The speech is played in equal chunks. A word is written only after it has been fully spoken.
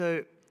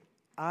So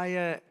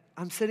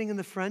I'm sitting in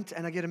the front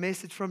and I get a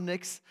message from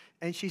Nix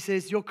and she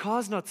says, your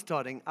car's not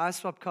starting. I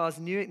swapped cars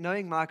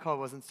knowing my car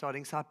wasn't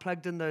starting, so I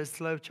plugged in those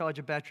slow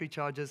charger battery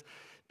chargers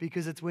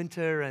because it's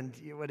winter and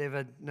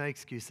whatever, no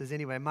excuses.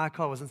 Anyway, my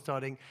car wasn't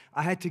starting.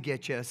 I had to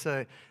get here,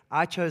 so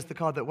I chose the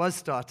car that was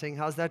starting.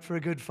 How's that for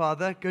a good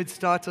father? Good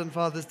start on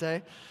Father's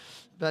Day.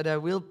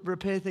 But we'll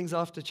repair things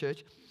after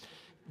church.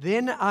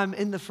 Then I'm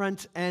in the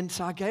front, and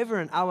so I gave her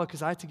an hour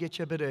because I had to get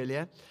you a bit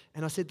earlier.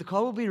 And I said, the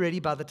car will be ready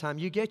by the time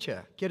you get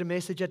here. Get a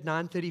message at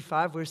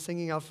 9:35. We're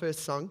singing our first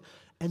song,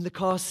 and the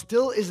car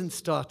still isn't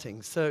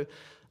starting. So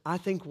I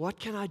think, what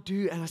can I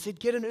do? And I said,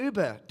 get an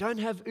Uber. Don't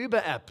have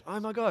Uber app. Oh,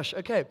 my gosh.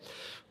 Okay,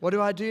 what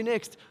do I do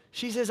next?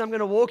 She says, I'm going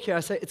to walk here. I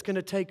say, it's going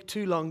to take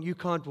too long. You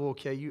can't walk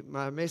here.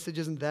 My message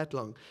isn't that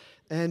long.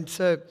 And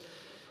so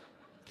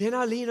then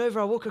I lean over.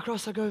 I walk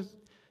across. I go,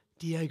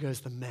 Diego's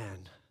the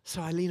man. So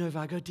I lean over,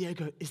 I go,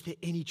 Diego, is there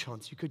any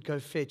chance you could go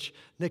fetch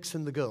Nix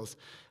and the girls?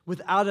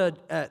 Without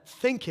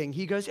thinking,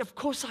 he goes, of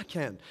course I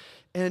can.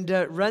 And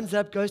runs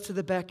up, goes to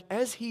the back.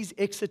 As he's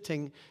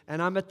exiting,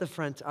 and I'm at the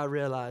front, I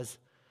realize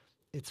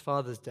it's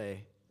Father's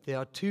Day. There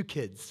are two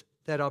kids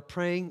that are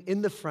praying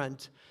in the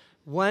front.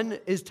 One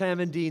is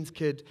Tam and Dean's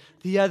kid.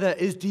 The other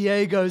is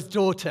Diego's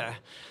daughter.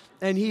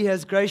 And he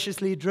has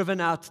graciously driven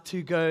out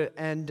to go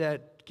and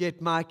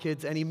get my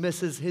kids, and he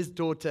misses his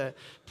daughter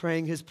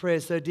praying his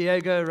prayers. So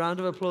Diego, a round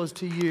of applause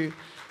to you.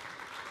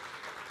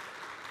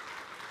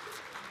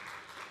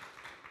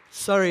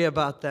 Sorry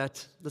about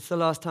that. That's the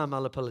last time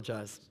I'll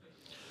apologize.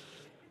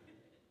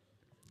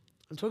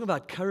 I'm talking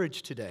about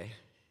courage today,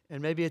 and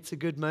maybe it's a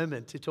good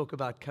moment to talk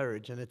about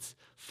courage, and it's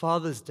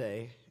Father's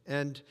Day.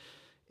 And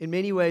in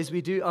many ways,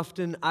 we do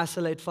often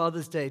isolate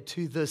Father's Day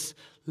to this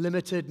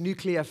limited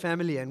nuclear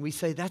family, and we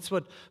say that's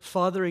what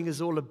fathering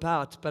is all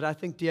about. But I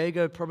think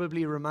Diego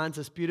probably reminds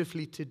us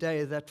beautifully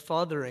today that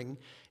fathering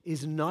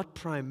is not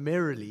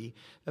primarily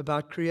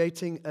about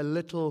creating a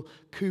little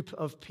coop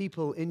of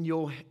people in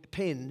your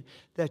pen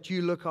that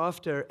you look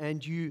after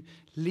and you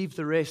leave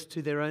the rest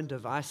to their own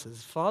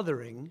devices.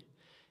 Fathering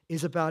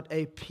is about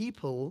a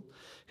people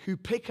who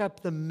pick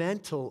up the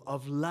mantle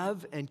of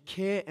love and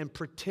care and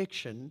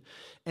protection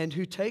and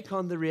who take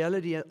on the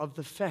reality of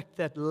the fact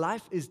that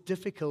life is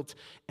difficult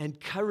and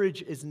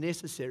courage is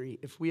necessary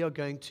if we are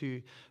going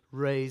to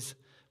raise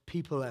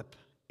people up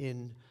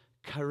in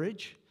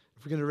courage,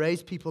 if we're going to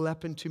raise people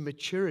up into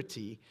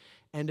maturity.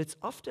 And it's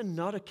often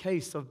not a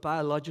case of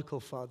biological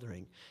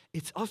fathering.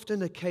 It's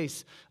often a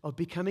case of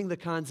becoming the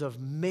kinds of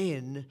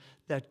men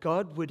that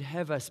God would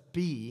have us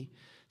be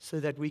so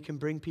that we can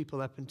bring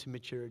people up into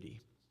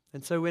maturity.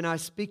 And so when I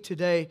speak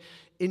today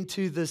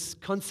into this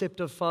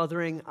concept of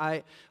fathering,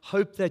 I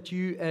hope that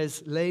you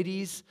as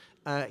ladies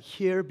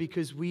hear,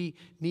 because we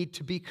need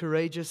to be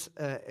courageous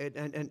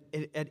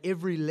at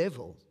every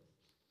level.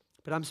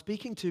 But I'm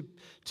speaking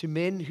to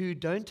men who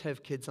don't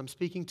have kids. I'm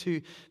speaking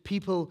to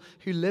people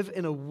who live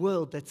in a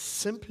world that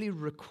simply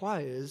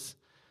requires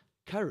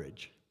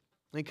courage.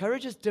 And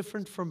courage is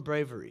different from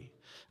bravery.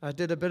 I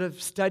did a bit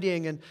of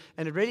studying, and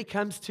it really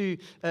comes to,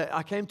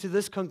 I came to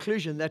this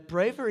conclusion that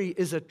bravery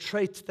is a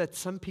trait that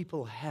some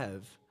people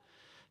have.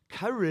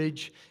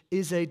 Courage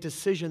is a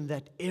decision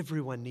that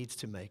everyone needs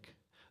to make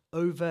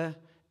over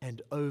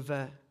and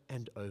over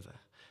and over.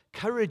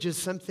 Courage is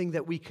something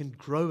that we can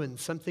grow in,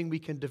 something we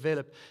can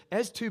develop,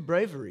 as to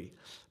bravery.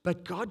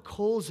 But God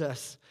calls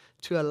us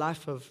to a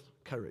life of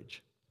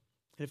courage.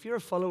 And if you're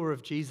a follower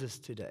of Jesus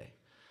today,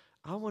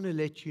 I want to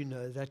let you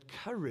know that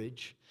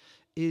courage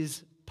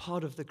is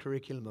part of the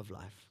curriculum of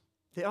life.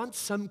 There aren't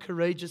some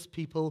courageous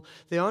people.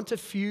 There aren't a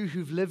few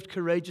who've lived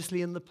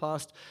courageously in the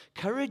past.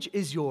 Courage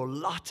is your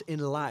lot in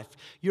life.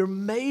 You're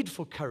made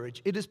for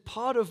courage. It is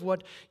part of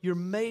what you're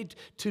made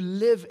to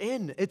live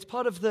in. It's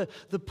part of the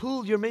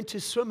pool you're meant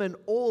to swim in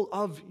all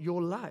of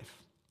your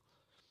life.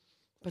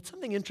 But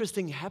something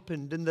interesting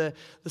happened in the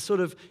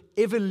sort of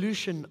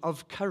evolution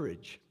of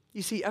courage.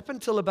 You see, up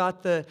until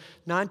about the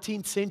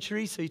 19th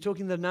century, so you're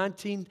talking the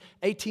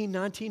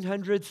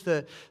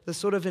 1900s, the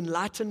sort of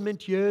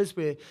Enlightenment years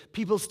where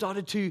people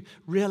started to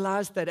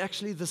realize that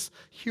actually this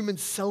human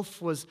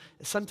self was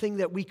something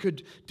that we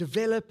could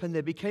develop, and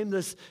there became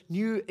this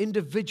new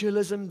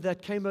individualism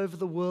that came over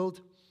the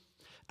world.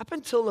 Up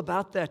until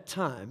about that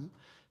time,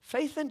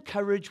 faith and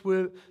courage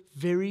were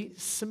very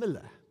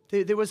similar.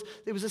 There was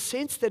a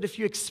sense that if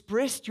you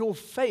expressed your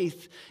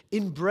faith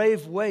in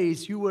brave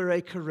ways, you were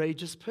a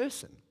courageous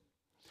person.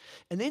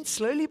 And then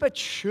slowly but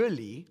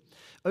surely,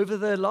 over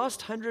the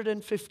last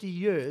 150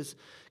 years,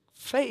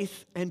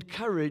 faith and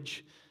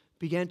courage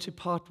began to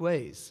part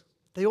ways.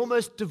 They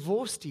almost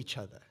divorced each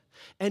other.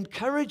 And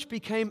courage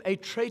became a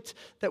trait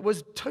that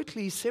was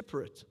totally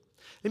separate.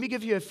 Let me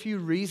give you a few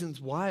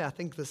reasons why I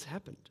think this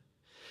happened.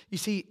 You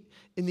see,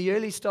 in the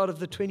early start of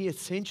the 20th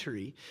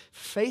century,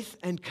 faith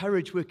and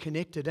courage were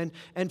connected. And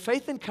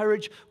faith and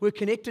courage were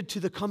connected to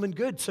the common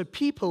good. So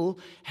people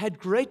had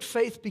great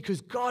faith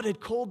because God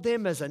had called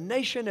them as a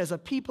nation, as a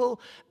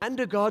people,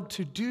 under God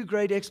to do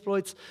great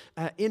exploits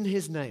in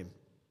His name.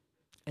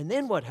 And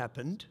then what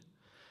happened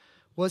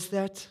was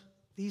that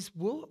these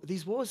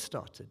wars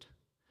started.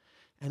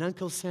 And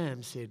Uncle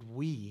Sam said,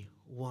 "We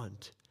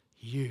want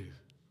you."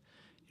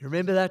 You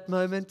remember that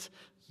moment?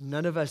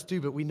 None of us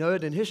do, but we know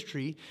it in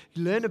history.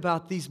 You learn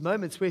about these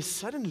moments where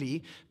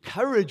suddenly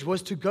courage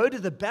was to go to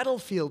the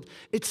battlefield.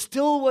 It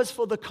still was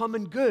for the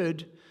common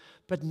good,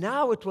 but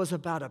now it was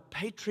about a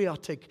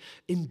patriotic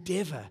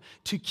endeavor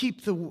to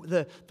keep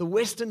the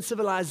Western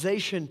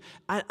civilization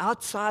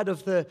outside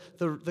of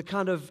the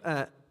kind of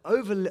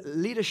over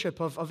leadership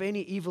of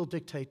any evil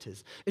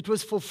dictators. It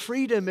was for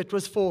freedom. It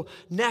was for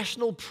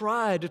national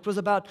pride. It was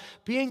about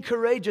being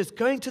courageous,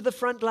 going to the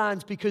front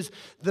lines because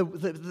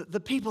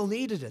the people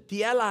needed it.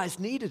 The allies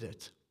needed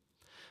it.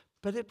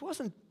 But it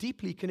wasn't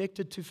deeply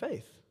connected to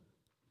faith.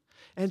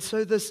 And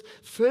so this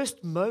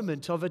first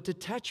moment of a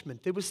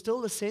detachment, there was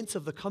still a sense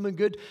of the common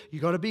good. You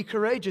got to be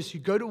courageous.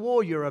 You go to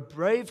war. You're a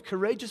brave,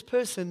 courageous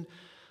person.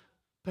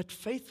 But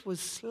faith was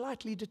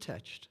slightly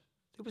detached.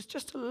 It was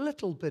just a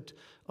little bit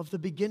of the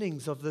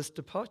beginnings of this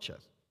departure.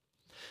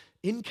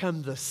 In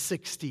come the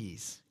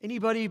 60s.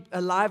 Anybody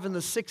alive in the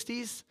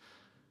 60s?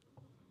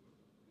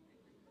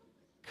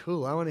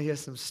 Cool, I want to hear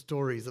some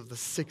stories of the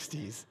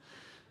 60s.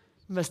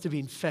 Must have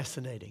been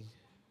fascinating.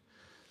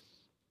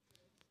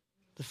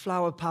 The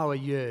flower power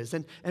years.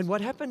 And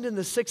what happened in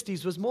the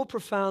 60s was more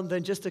profound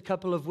than just a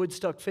couple of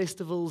Woodstock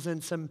festivals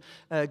and some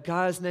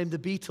guys named the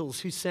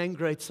Beatles who sang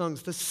great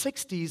songs. The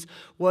 60s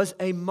was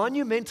a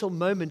monumental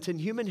moment in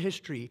human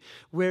history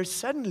where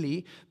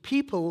suddenly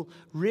people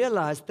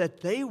realized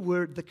that they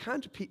were the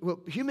kind of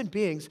human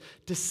beings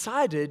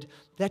decided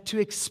that to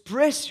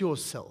express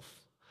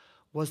yourself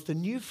was the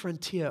new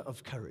frontier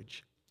of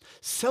courage.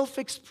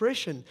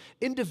 Self-expression,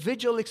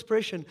 individual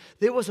expression.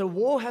 There was a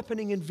war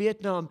happening in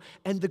Vietnam,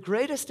 and the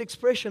greatest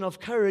expression of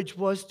courage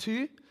was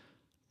to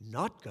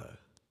not go.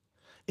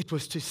 It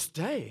was to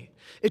stay.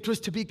 It was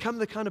to become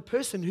the kind of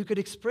person who could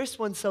express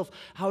oneself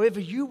however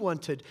you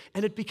wanted.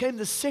 And it became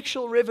the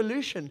sexual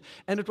revolution,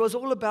 and it was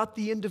all about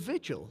the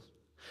individual.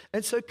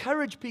 And so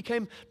courage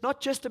became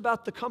not just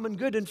about the common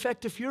good. In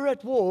fact, if you're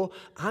at war,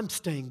 I'm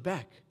staying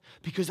back.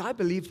 Because I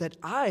believe that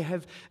I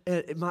have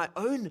my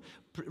own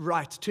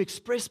right to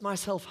express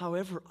myself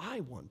however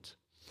I want.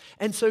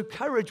 And so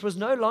courage was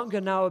no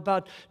longer now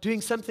about doing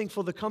something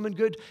for the common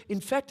good. In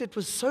fact, it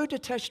was so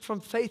detached from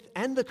faith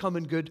and the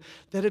common good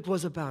that it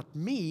was about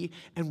me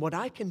and what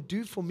I can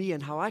do for me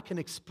and how I can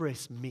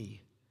express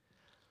me.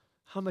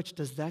 How much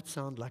does that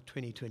sound like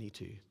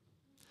 2022?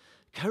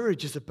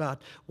 Courage is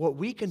about what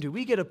we can do.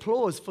 We get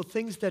applause for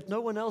things that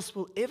no one else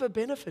will ever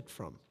benefit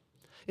from.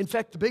 In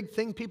fact, the big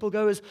thing people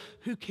go is,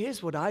 who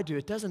cares what I do?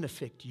 It doesn't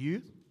affect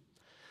you.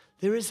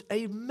 There is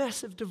a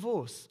massive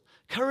divorce.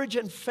 Courage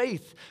and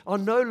faith are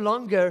no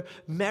longer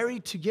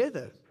married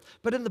together.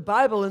 But in the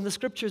Bible, in the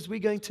scriptures we're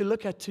going to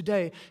look at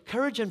today,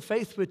 courage and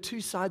faith were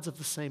two sides of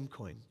the same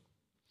coin.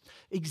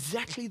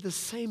 Exactly the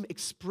same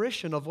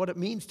expression of what it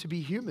means to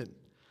be human.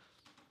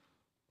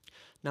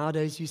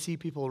 Nowadays, you see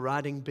people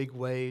riding big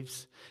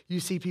waves. You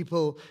see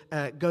people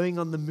going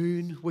on the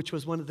moon, which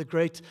was one of the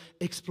great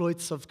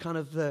exploits of kind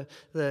of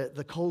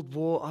the Cold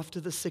War after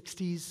the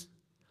 60s.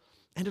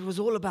 And it was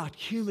all about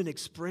human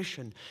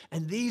expression.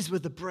 And these were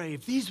the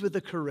brave. These were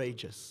the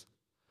courageous.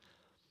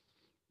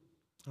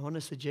 I want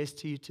to suggest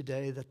to you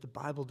today that the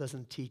Bible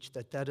doesn't teach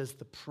that that is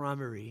the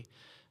primary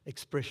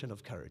expression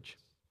of courage.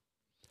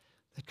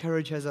 That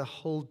courage has a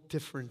whole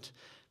different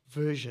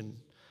version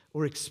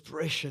or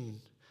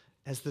expression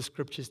as the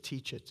scriptures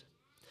teach it.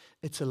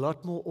 It's a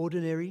lot more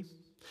ordinary,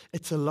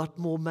 it's a lot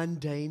more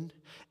mundane,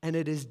 and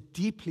it is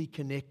deeply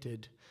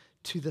connected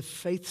to the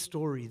faith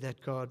story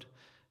that God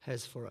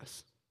has for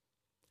us.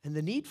 And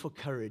the need for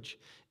courage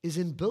is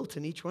inbuilt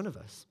in each one of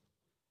us.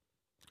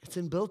 It's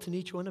inbuilt in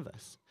each one of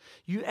us.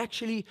 You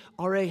actually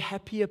are a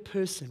happier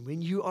person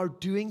when you are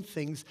doing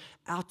things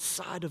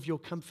outside of your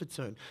comfort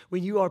zone,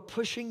 when you are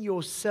pushing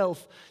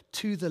yourself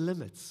to the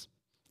limits.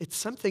 It's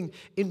something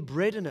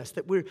inbred in us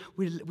that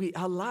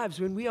our lives,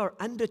 when we are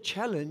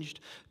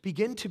under-challenged,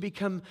 begin to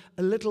become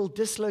a little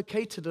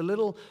dislocated, a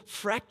little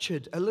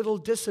fractured, a little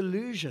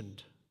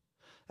disillusioned.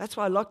 That's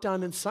why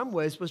lockdown in some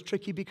ways was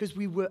tricky, because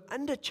we were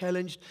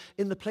under-challenged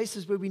in the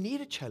places where we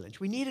needed challenge.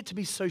 We needed to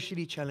be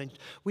socially challenged.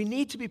 We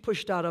need to be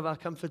pushed out of our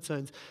comfort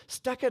zones.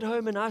 Stuck at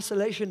home in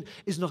isolation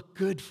is not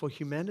good for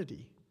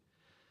humanity.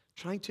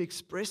 Trying to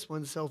express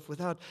oneself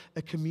without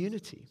a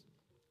community.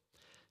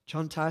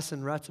 John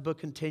Tyson writes a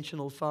book,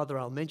 Intentional Father.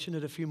 I'll mention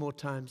it a few more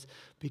times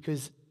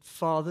because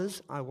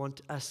fathers, I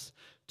want us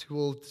to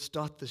all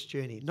start this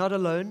journey. Not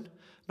alone,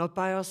 not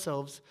by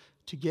ourselves,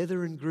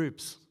 together in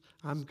groups.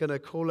 I'm going to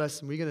call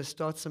us and we're going to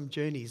start some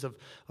journeys of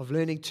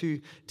learning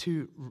to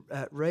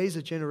raise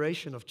a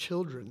generation of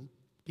children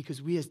because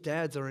we as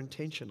dads are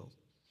intentional.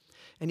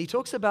 And he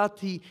talks about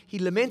he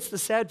laments the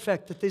sad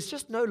fact that there's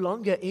just no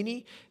longer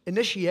any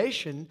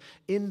initiation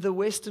in the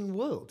Western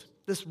world,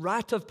 this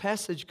rite of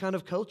passage kind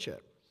of culture.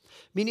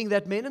 Meaning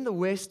that men in the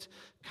West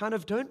kind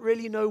of don't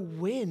really know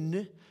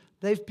when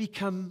they've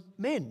become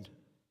men.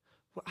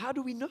 How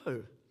do we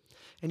know?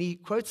 And he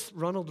quotes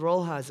Ronald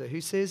Rolheiser,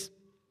 who says,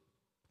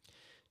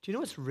 do you know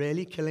what's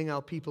really killing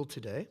our people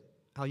today?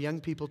 our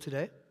young people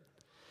today?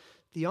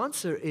 The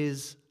answer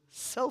is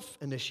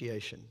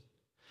self-initiation.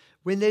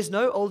 When there's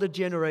no older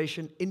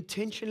generation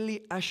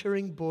intentionally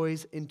ushering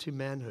boys into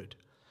manhood.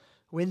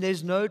 When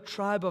there's no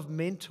tribe of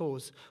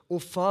mentors or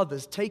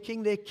fathers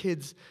taking their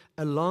kids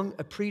along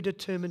a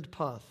predetermined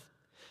path.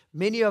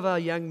 Many of our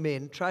young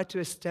men try to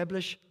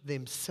establish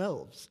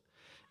themselves,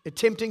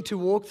 attempting to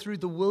walk through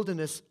the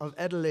wilderness of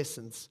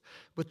adolescence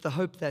with the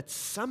hope that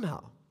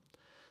somehow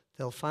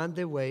they'll find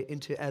their way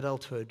into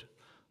adulthood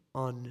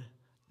on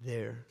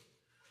their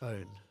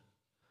own.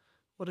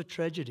 What a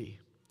tragedy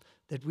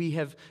that we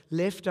have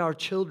left our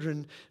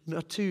children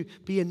not to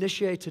be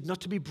initiated,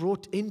 not to be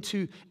brought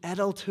into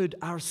adulthood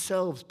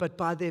ourselves, but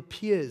by their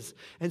peers.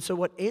 And so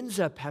what ends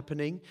up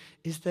happening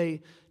is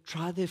they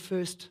try their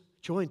first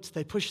joint.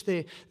 They push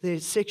their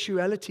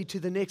sexuality to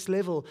the next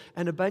level,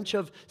 and a bunch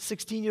of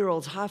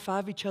 16-year-olds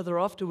high-five each other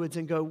afterwards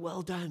and go,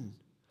 well done.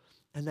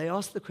 And they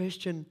ask the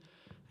question,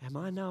 am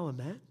I now a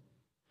man?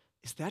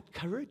 Is that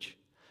courage?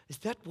 Is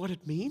that what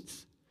it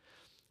means?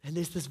 And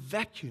there's this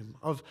vacuum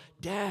of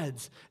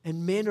dads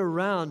and men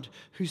around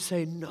who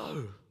say,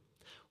 no,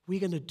 we're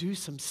going to do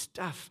some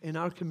stuff in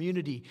our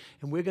community,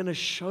 and we're going to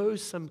show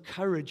some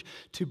courage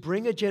to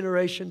bring a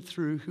generation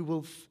through who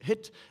will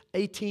hit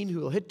 18, who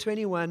will hit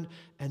 21,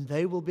 and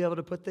they will be able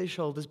to put their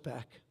shoulders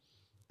back.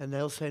 And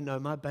they'll say, no,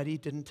 my buddy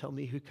didn't tell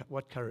me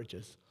what courage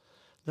is.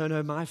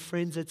 No, my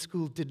friends at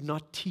school did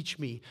not teach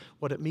me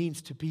what it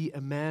means to be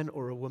a man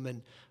or a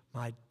woman.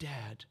 My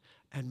dad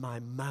and my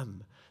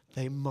mum,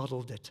 they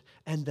modeled it,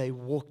 and they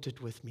walked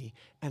it with me.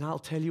 And I'll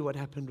tell you what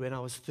happened when I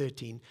was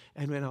 13,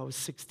 and when I was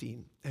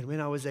 16, and when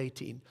I was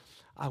 18.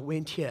 I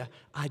went here,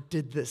 I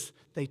did this,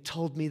 they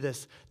told me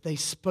this, they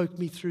spoke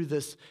me through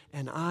this,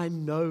 and I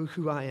know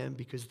who I am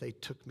because they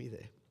took me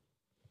there.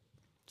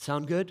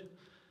 Sound good?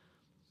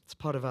 It's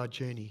part of our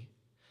journey.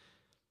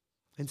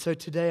 And so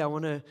today I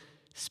want to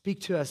speak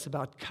to us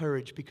about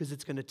courage, because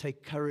it's going to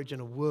take courage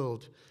in a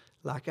world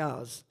like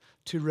ours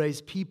to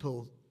raise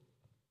people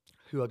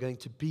who are going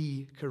to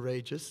be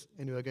courageous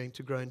and who are going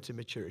to grow into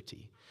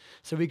maturity.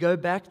 So we go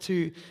back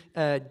to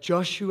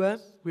Joshua.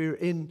 We're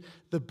in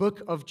the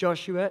book of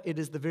Joshua. It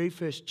is the very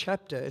first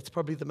chapter. It's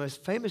probably the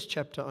most famous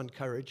chapter on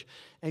courage.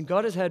 And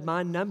God has had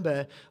my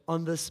number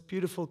on this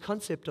beautiful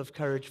concept of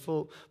courage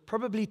for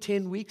probably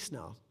 10 weeks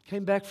now.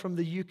 Came back from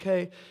the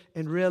UK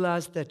and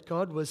realized that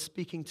God was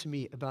speaking to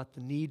me about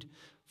the need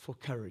for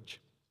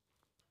courage.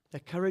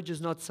 That courage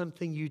is not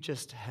something you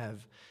just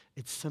have.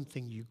 It's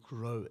something you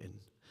grow in.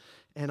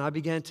 And I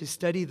began to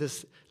study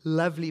this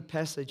lovely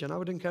passage, and I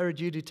would encourage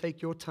you to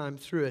take your time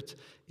through it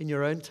in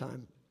your own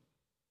time.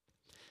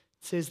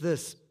 It says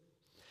this,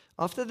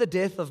 after the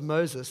death of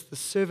Moses, the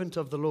servant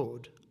of the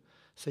Lord.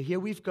 So here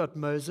we've got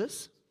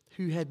Moses,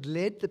 who had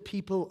led the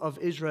people of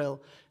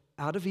Israel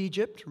out of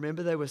Egypt.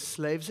 Remember, they were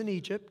slaves in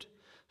Egypt.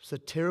 It was a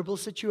terrible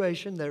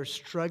situation they were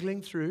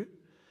struggling through.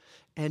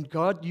 And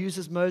God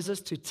uses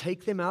Moses to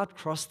take them out,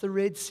 cross the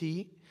Red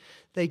Sea.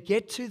 They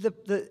get to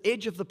the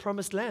edge of the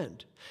promised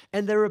land,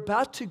 and they're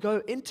about to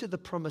go into the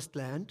promised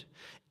land,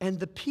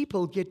 and the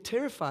people get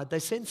terrified. They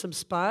send some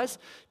spies.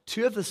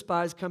 2 of the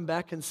spies come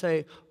back and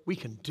say, we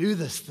can do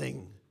this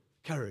thing.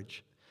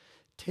 Courage.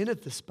 10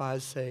 of the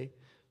spies say,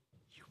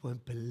 you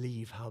won't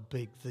believe how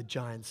big the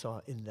giants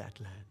are in that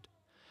land.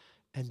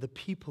 And the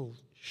people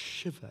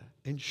shiver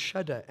and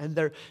shudder, and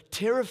they're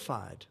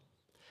terrified.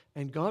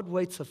 And God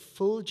waits a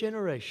full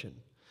generation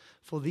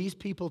for these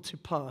people to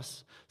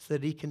pass so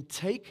that he can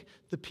take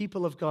the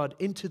people of God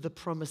into the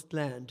promised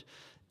land.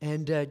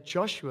 And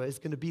Joshua is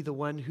going to be the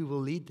one who will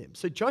lead them.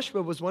 So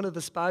Joshua was one of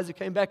the spies who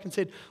came back and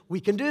said, we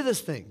can do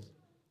this thing.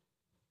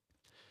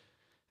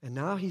 And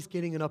now he's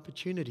getting an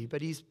opportunity,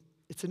 but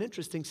it's an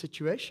interesting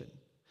situation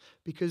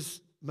because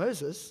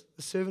Moses,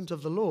 the servant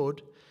of the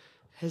Lord,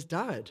 has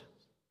died.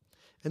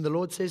 And the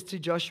Lord says to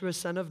Joshua,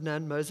 son of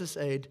Nun, Moses'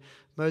 aide,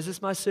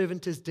 Moses, my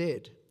servant, is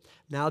dead.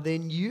 Now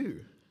then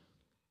you.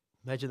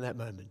 Imagine that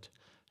moment.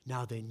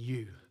 Now then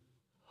you.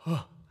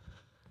 Oh,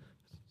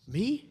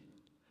 me?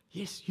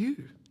 Yes,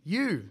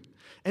 you.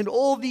 And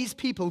all these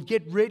people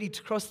get ready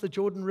to cross the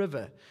Jordan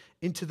River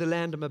into the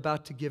land I'm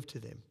about to give to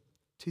them,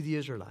 to the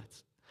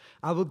Israelites.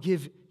 I will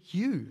give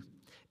you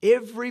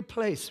every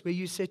place where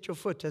you set your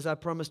foot, as I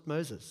promised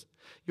Moses.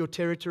 Your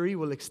territory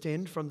will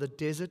extend from the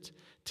desert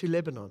to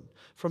Lebanon,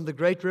 from the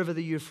great river,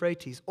 the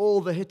Euphrates,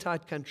 all the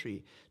Hittite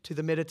country, to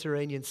the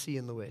Mediterranean Sea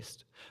in the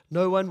west.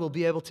 No one will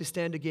be able to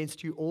stand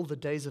against you all the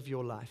days of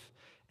your life.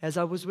 As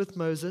I was with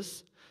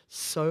Moses,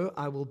 so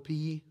I will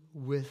be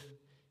with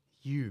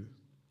you.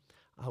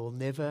 I will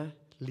never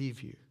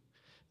leave you,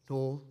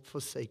 nor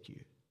forsake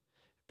you.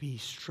 Be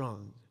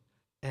strong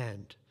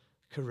and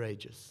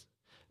courageous,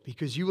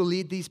 because you will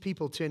lead these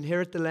people to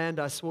inherit the land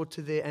I swore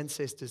to their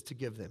ancestors to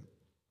give them.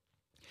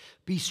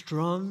 Be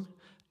strong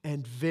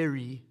and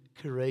very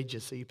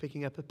courageous. Are you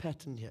picking up a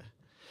pattern here?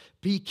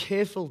 Be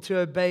careful to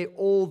obey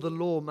all the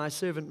law my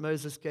servant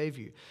Moses gave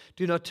you.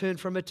 Do not turn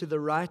from it to the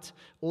right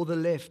or the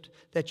left,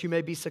 that you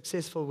may be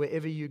successful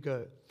wherever you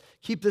go.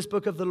 Keep this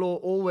book of the law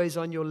always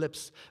on your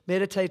lips.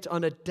 Meditate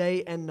on it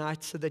day and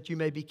night so that you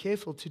may be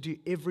careful to do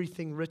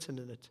everything written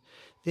in it.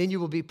 Then you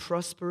will be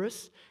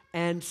prosperous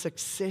and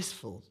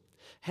successful.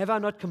 Have I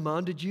not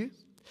commanded you?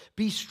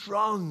 Be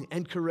strong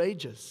and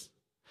courageous.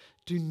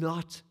 Do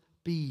not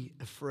be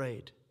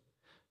afraid.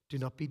 Do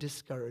not be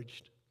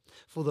discouraged,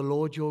 for the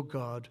Lord your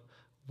God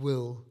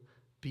will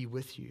be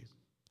with you.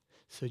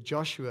 So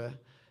Joshua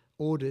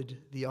ordered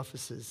the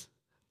officers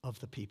of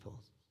the people.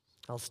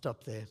 I'll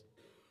stop there.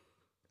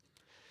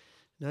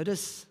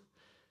 Notice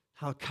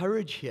how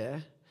courage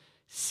here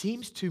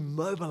seems to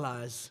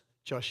mobilize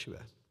Joshua.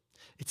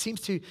 It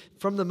seems to,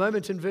 from the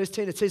moment in verse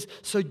 10, it says,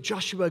 so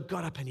Joshua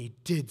got up and he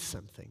did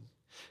something.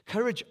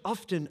 Courage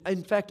often,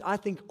 in fact, I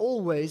think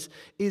always,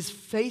 is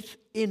faith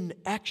in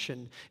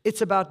action.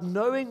 It's about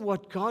knowing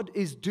what God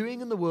is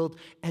doing in the world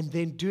and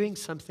then doing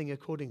something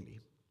accordingly.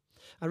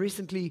 I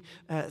recently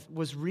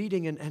was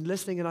reading and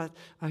listening, and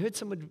I heard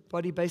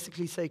somebody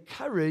basically say,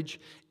 courage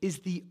is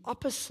the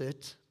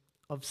opposite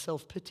of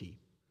self-pity.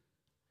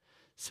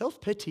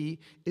 Self-pity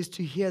is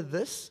to hear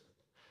this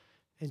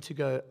and to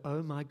go,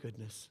 oh my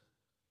goodness,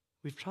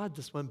 we've tried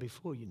this one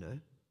before,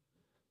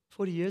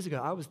 40 years ago,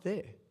 I was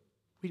there.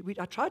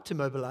 I tried to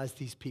mobilize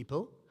these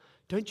people.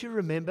 Don't you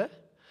remember?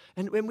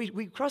 And when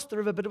we crossed the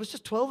river, but it was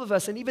just 12 of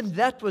us, and even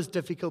that was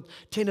difficult.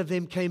 10 of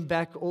them came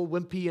back all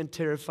wimpy and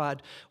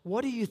terrified.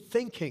 What are you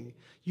thinking?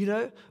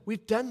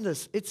 We've done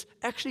this. It's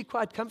actually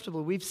quite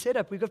comfortable. We've set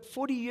up. We've got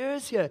 40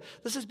 years here.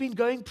 This has been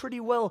going pretty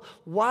well.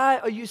 Why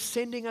are you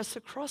sending us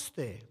across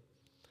there?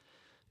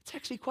 It's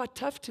actually quite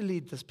tough to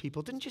lead this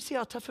people. Didn't you see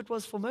how tough it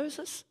was for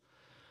Moses?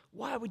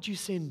 Why would you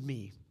send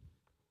me?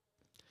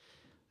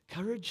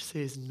 Courage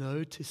says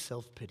no to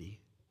self-pity.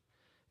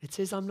 It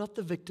says, I'm not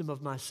the victim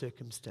of my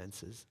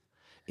circumstances.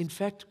 In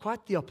fact,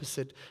 quite the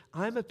opposite.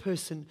 I'm a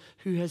person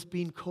who has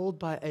been called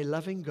by a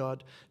loving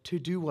God to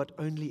do what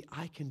only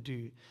I can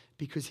do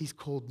because he's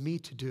called me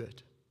to do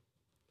it.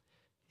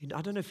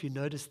 I don't know if you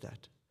noticed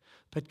that,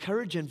 but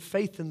courage and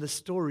faith in the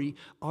story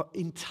are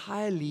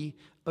entirely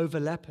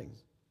overlapping.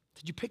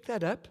 Did you pick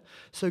that up?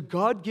 So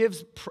God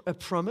gives a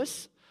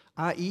promise,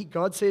 i.e.,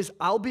 God says,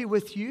 I'll be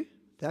with you.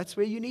 That's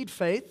where you need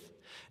faith.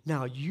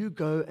 Now you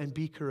go and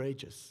be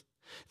courageous.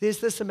 There's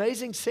this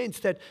amazing sense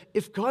that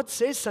if God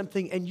says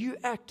something and you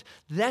act,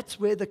 that's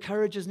where the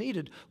courage is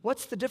needed.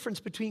 What's the difference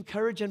between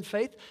courage and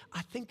faith?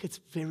 I think it's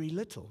very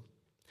little.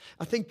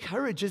 I think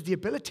courage is the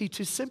ability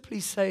to simply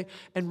say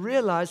and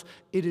realize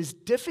it is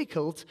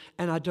difficult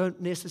and I don't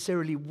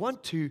necessarily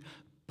want to,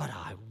 but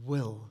I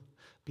will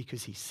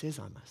because he says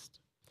I must.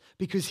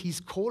 Because he's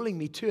calling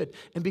me to it,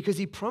 and because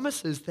he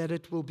promises that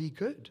it will be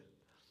good.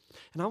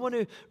 And I want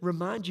to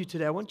remind you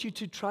today, I want you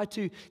to try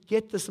to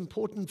get this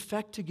important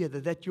fact together,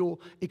 that your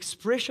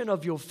expression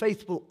of your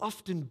faith will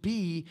often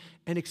be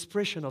an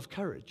expression of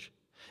courage.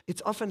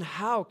 It's often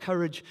how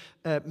courage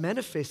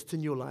manifests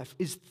in your life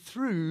is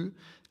through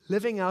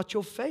living out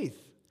your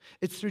faith.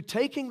 It's through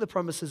taking the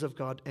promises of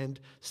God and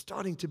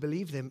starting to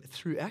believe them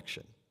through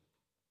action.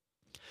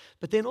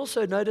 But then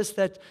also notice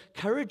that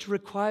courage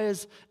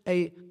requires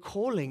a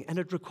calling and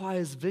it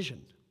requires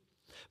vision.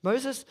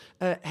 Moses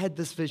had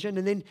this vision,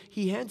 and then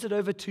he hands it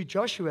over to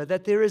Joshua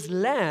that there is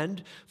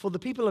land for the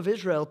people of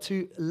Israel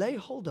to lay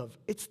hold of.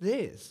 It's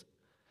theirs.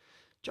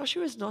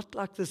 Joshua is not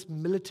like this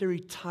military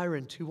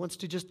tyrant who wants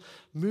to just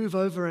move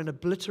over and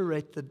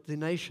obliterate the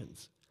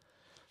nations.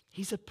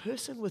 He's a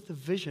person with a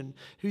vision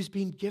who's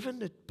been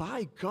given it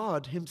by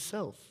God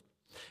himself.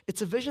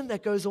 It's a vision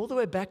that goes all the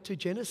way back to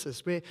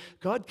Genesis, where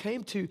God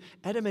came to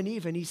Adam and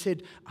Eve and he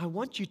said, I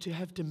want you to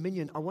have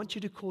dominion. I want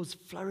you to cause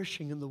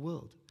flourishing in the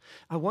world.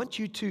 I want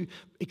you to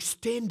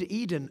extend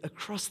Eden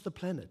across the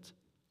planet.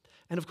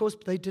 And of course,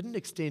 they didn't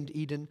extend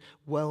Eden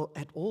well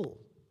at all.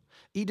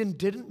 Eden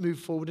didn't move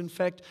forward. In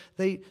fact,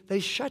 they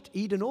shut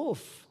Eden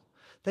off.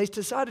 They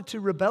decided to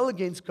rebel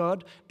against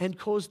God and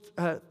caused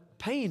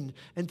pain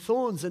and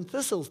thorns and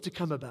thistles to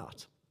come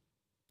about.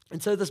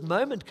 And so this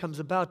moment comes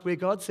about where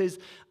God says,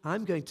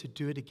 I'm going to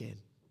do it again.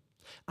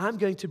 I'm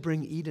going to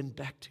bring Eden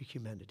back to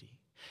humanity.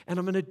 And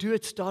I'm going to do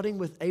it starting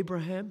with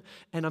Abraham,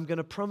 and I'm going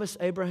to promise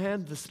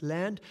Abraham this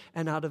land,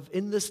 and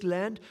in this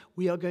land,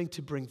 we are going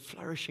to bring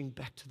flourishing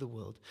back to the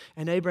world.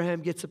 And Abraham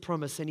gets a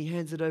promise, and he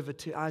hands it over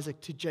to Isaac,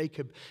 to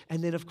Jacob,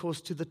 and then, of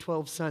course, to the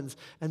 12 sons.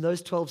 And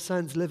those 12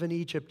 sons live in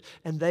Egypt,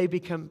 and they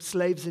become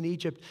slaves in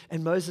Egypt.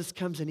 And Moses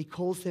comes, and he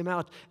calls them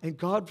out, and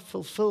God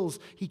fulfills,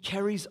 he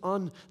carries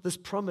on this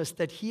promise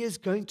that he is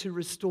going to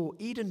restore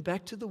Eden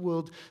back to the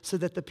world so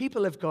that the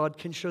people of God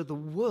can show the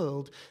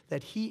world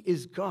that he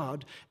is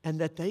God, and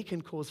that they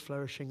can cause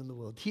flourishing in the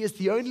world. He is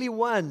the only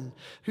one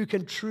who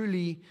can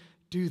truly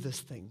do this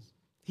thing.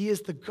 He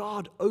is the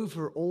God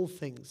over all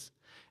things.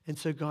 And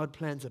so God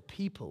plans a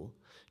people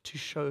to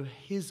show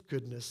his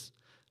goodness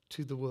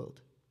to the world.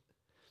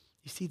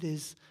 You see,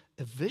 there's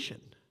a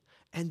vision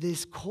and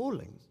there's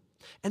calling.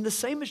 And the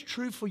same is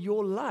true for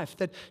your life,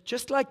 that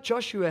just like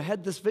Joshua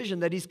had this vision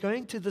that he's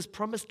going to this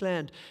promised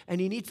land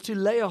and he needs to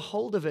lay a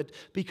hold of it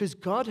because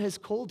God has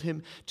called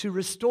him to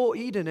restore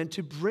Eden and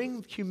to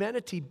bring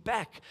humanity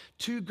back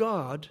to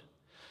God,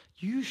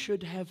 you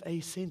should have a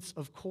sense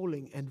of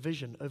calling and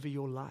vision over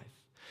your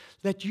life.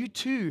 That you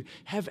too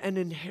have an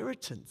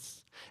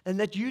inheritance, and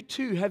that you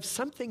too have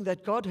something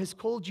that God has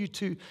called you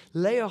to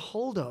lay a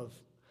hold of,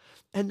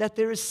 and that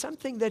there is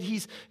something that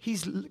He's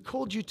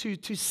called you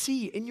to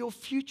see in your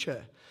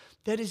future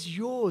that is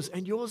yours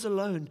and yours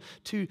alone,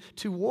 to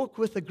walk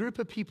with a group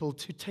of people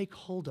to take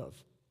hold of.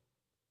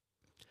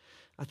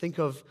 I think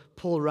of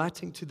Paul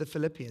writing to the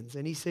Philippians,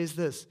 and he says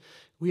this: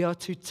 we are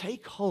to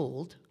take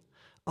hold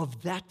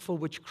of that for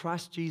which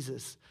Christ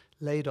Jesus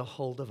laid a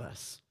hold of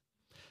us.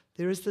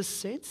 There is this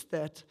sense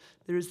that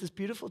there is this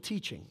beautiful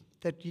teaching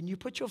that when you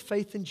put your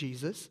faith in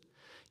Jesus,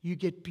 you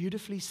get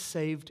beautifully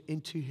saved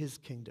into His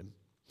kingdom.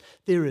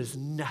 There is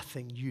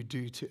nothing you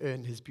do to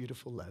earn His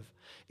beautiful love.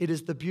 It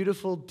is the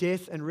beautiful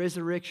death and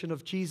resurrection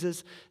of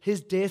Jesus,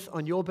 His death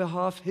on your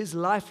behalf, His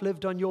life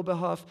lived on your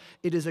behalf.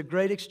 It is a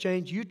great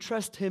exchange. You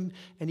trust Him,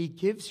 and He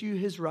gives you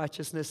His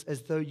righteousness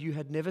as though you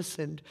had never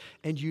sinned,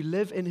 and you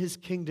live in His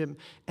kingdom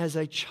as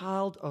a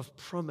child of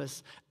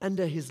promise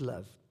under His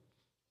love.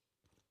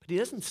 But He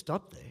doesn't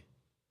stop there.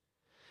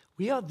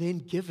 We are then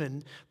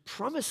given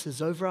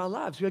promises over our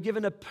lives. We are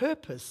given a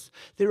purpose.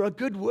 There are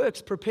good works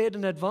prepared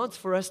in advance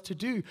for us to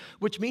do,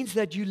 which means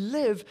that you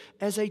live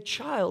as a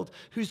child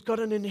who's got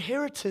an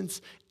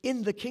inheritance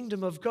in the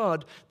kingdom of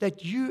God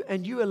that you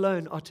and you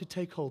alone are to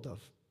take hold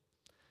of.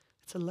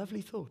 It's a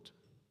lovely thought.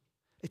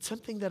 It's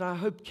something that I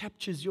hope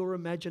captures your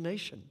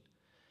imagination.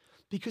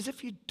 Because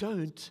if you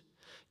don't,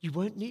 you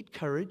won't need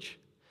courage,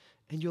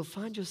 and you'll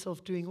find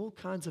yourself doing all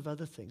kinds of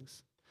other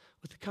things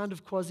with a kind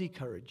of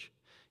quasi-courage.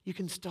 You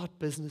can start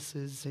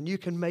businesses, and you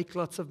can make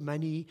lots of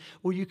money,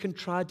 or you can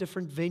try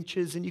different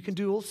ventures, and you can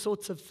do all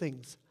sorts of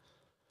things.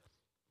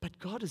 But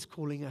God is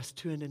calling us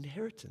to an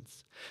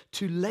inheritance,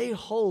 to lay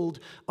hold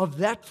of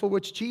that for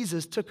which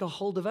Jesus took a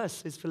hold of us,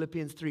 says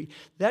Philippians 3.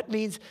 That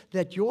means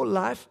that your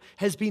life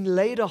has been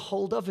laid a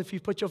hold of if you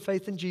put your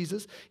faith in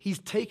Jesus. He's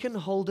taken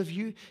hold of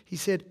you. He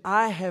said,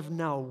 I have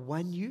now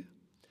won you.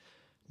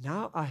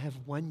 Now I have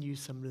won you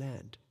some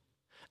land.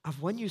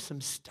 I've won you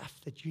some stuff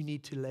that you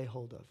need to lay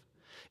hold of.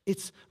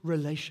 It's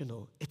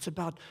relational. It's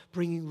about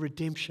bringing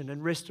redemption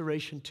and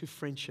restoration to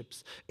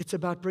friendships. It's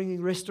about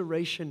bringing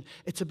restoration.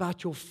 It's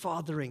about your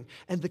fathering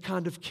and the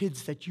kind of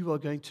kids that you are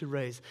going to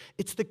raise.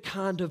 It's the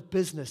kind of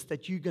business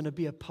that you're going to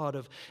be a part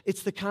of.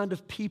 It's the kind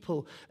of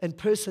people and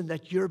person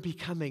that you're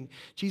becoming.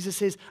 Jesus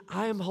says,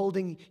 I am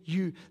holding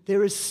you.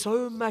 There is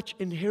so much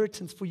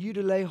inheritance for you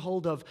to lay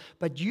hold of,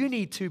 but you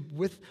need to,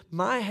 with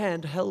my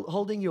hand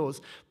holding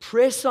yours,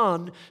 press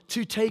on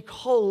to take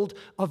hold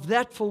of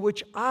that for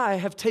which I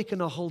have taken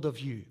a hold of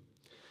you.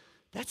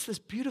 That's this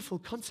beautiful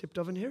concept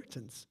of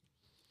inheritance.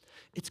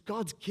 It's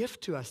God's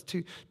gift to us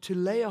to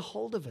lay a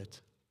hold of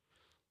it.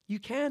 You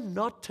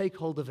cannot take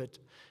hold of it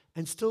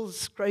and still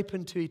scrape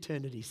into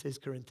eternity, says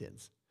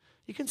Corinthians.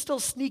 You can still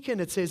sneak in,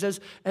 it says,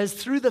 as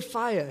through the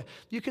fire.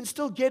 You can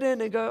still get in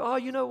and go, oh,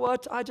 you know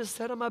what? I just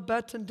sat on my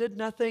butt and did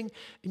nothing.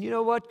 And you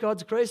know what?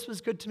 God's grace was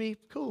good to me.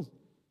 Cool.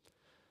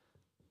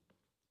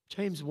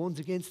 James warns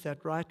against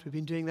that, right? We've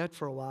been doing that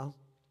for a while.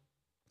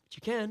 But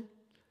you can.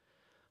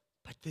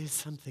 But there's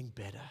something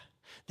better.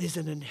 There's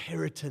an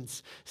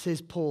inheritance,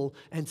 says Paul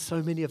and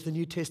so many of the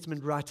New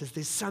Testament writers.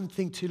 There's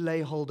something to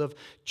lay hold of.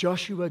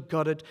 Joshua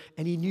got it,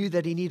 and he knew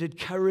that he needed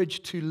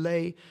courage to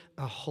lay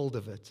a hold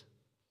of it.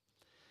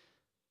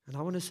 And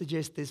I want to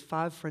suggest there's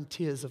 5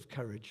 frontiers of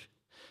courage.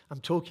 I'm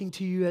talking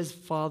to you as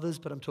fathers,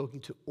 but I'm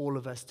talking to all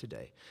of us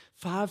today.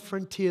 5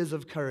 frontiers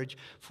of courage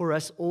for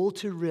us all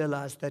to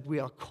realize that we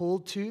are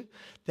called to,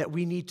 that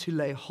we need to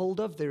lay hold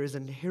of. There is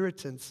an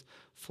inheritance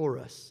for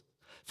us.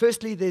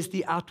 Firstly, there's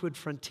the outward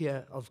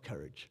frontier of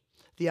courage.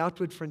 The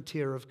outward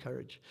frontier of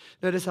courage.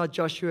 Notice how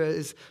Joshua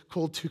is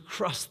called to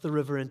cross the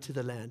river into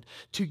the land,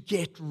 to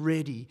get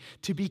ready,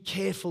 to be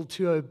careful,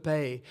 to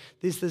obey.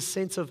 There's this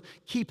sense of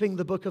keeping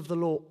the book of the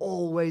law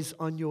always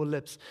on your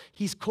lips.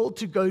 He's called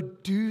to go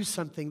do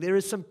something. There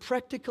is some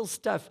practical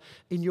stuff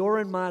in your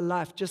and my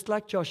life, just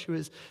like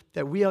Joshua's,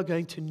 that we are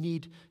going to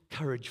need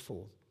courage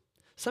for.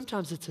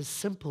 Sometimes it's as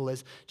simple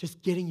as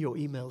just getting your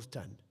emails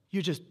done.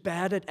 You're just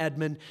bad at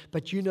admin,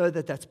 but you know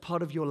that that's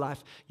part of your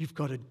life. You've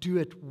got to do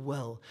it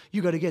well.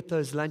 You've got to get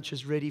those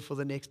lunches ready for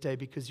the next day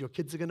because your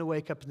kids are going to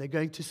wake up and they're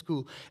going to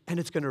school, and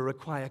it's going to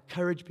require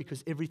courage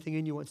because everything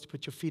in you wants to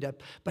put your feet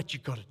up, but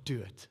you've got to do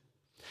it.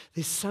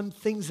 There's some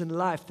things in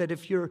life that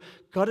if you've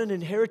got an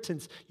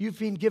inheritance, you've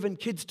been given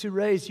kids to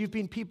raise, you've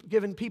been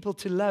given people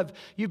to love,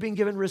 you've been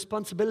given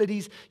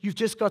responsibilities, you've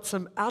just got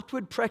some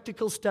outward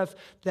practical stuff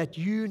that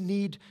you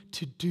need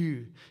to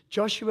do.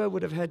 Joshua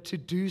would have had to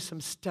do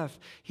some stuff.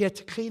 He had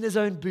to clean his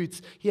own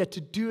boots. He had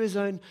to do his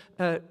own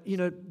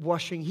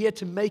washing. He had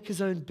to make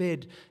his own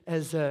bed,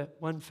 as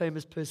one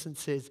famous person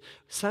says.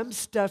 Some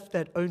stuff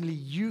that only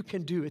you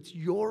can do. It's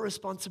your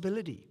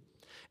responsibility.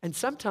 And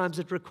sometimes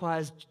it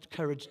requires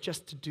courage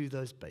just to do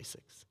those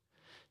basics,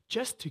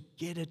 just to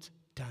get it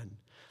done.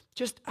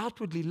 Just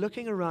outwardly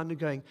looking around and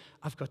going,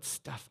 I've got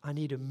stuff. I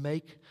need to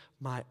make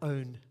my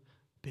own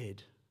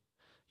bed.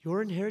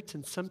 Your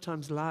inheritance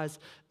sometimes lies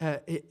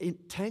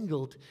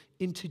entangled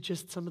into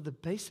just some of the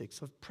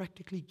basics of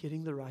practically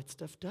getting the right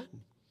stuff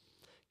done.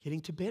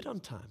 Getting to bed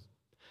on time,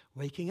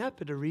 waking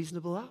up at a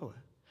reasonable hour,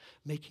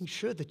 making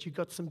sure that you've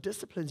got some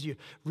disciplines. You're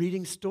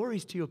reading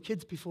stories to your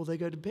kids before they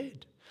go to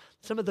bed.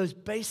 Some of those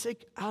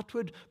basic,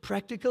 outward,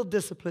 practical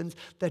disciplines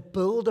that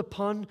build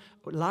upon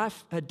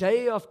life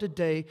day after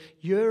day,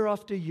 year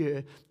after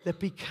year, that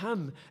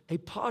become a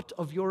part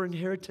of your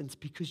inheritance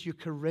because you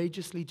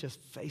courageously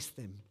just face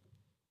them.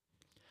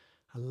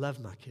 I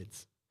love my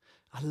kids.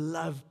 I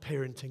love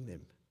parenting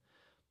them.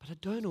 But I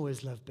don't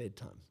always love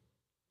bedtime.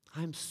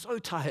 I'm so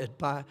tired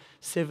by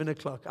 7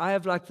 o'clock. I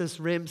have like this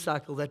REM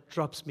cycle that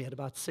drops me at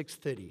about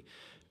 6:30.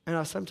 And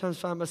I sometimes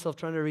find myself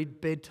trying to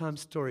read bedtime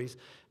stories,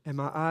 and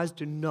my eyes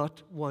do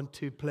not want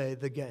to play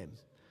the game.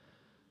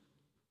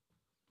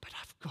 But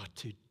I've got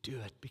to do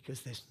it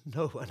because there's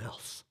no one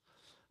else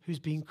who's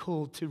being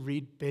called to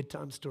read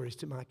bedtime stories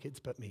to my kids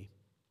but me.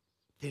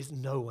 There's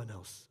no one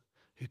else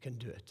who can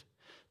do it.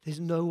 There's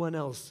no one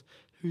else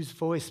whose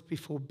voice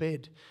before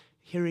bed,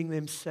 hearing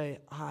them say,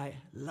 "I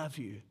love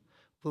you,"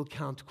 will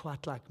count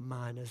quite like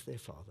mine as their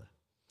father.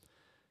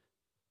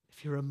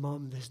 If you're a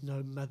mom, there's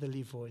no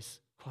motherly voice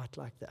quite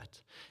like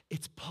that.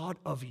 It's part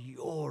of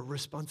your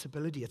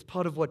responsibility. It's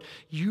part of what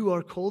you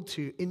are called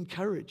to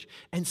encourage.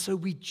 And so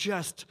we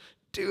just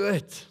do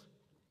it.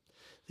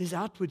 There's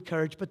outward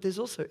courage, but there's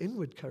also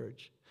inward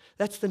courage.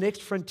 That's the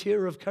next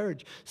frontier of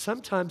courage.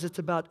 Sometimes it's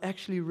about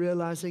actually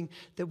realizing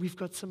that we've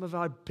got some of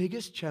our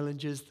biggest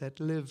challenges that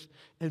live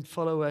and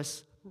follow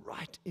us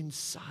right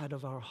inside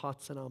of our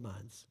hearts and our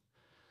minds.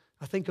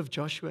 I think of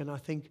Joshua and I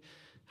think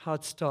how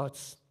it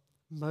starts.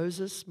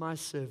 Moses, my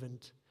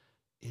servant,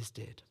 is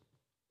dead.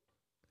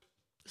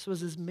 This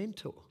was his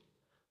mentor.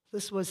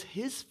 This was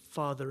his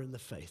father in the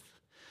faith.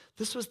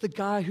 This was the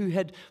guy who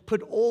had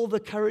put all the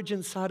courage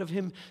inside of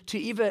him to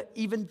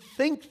even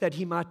think that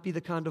he might be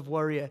the kind of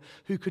warrior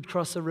who could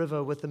cross a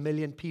river with 1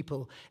 million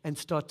people and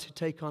start to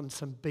take on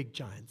some big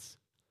giants.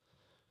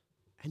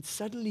 And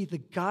suddenly the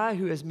guy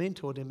who has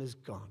mentored him is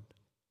gone.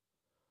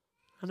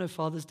 I know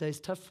Father's Day is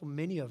tough for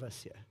many of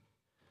us here.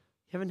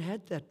 You haven't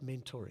had that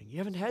mentoring. You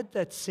haven't had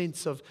that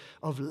sense of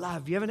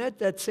love. You haven't had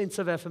that sense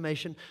of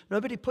affirmation.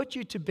 Nobody put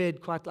you to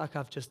bed quite like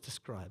I've just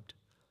described.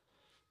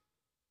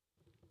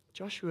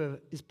 Joshua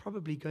is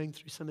probably going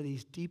through some of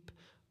these deep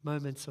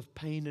moments of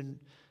pain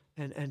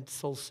and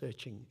soul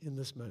searching in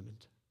this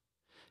moment.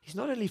 He's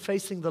not only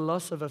facing the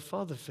loss of a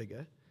father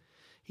figure,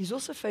 he's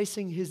also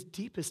facing his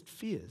deepest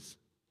fears.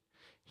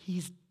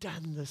 He's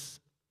done this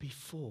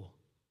before.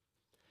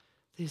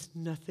 There's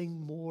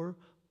nothing more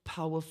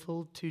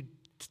powerful to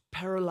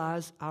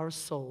paralyze our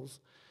souls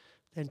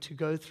than to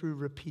go through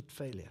repeat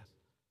failure.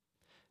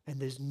 And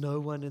there's no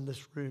one in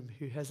this room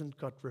who hasn't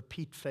got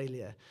repeat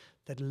failure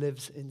that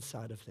lives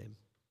inside of them.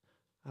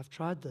 I've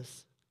tried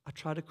this. I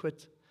try to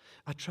quit.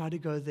 I try to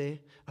go there.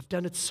 I've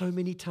done it so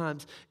many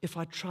times. If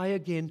I try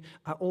again,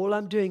 all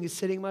I'm doing is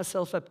setting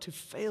myself up to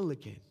fail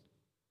again.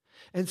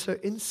 And so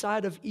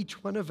inside of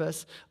each one of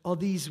us are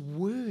these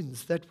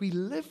wounds that we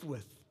live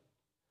with.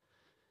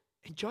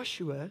 And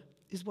Joshua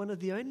is one of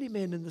the only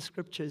men in the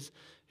scriptures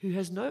who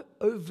has no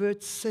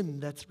overt sin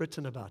that's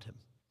written about him.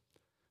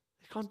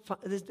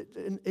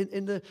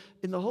 In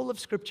the whole of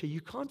Scripture, you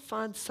can't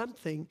find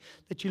something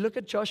that you look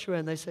at Joshua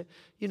and they say,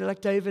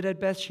 like David had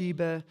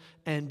Bathsheba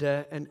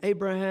and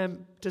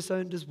Abraham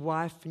disowned his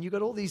wife, and you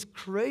got all these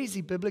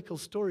crazy biblical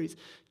stories.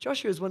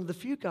 Joshua is one of the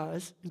few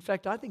guys, in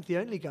fact, I think the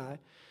only guy,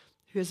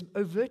 who has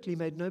overtly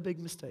made no big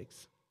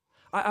mistakes.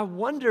 I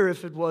wonder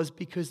if it was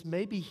because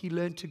maybe he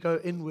learned to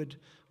go inward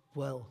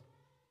well,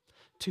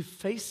 to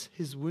face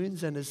his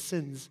wounds and his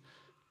sins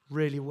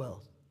really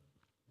well.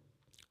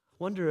 I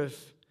wonder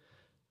if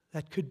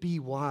that could be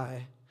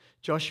why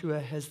Joshua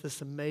has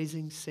this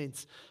amazing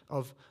sense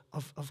of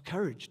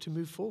courage to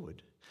move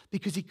forward.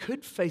 Because he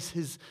could face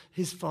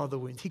his father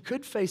wounds. He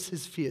could face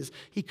his fears.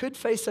 He could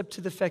face up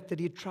to the fact that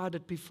he had tried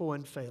it before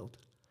and failed.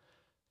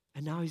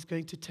 And now he's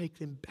going to take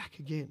them back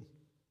again.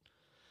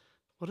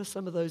 What are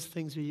some of those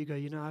things where you go,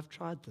 I've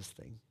tried this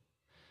thing.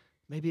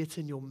 Maybe it's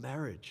in your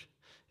marriage.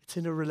 It's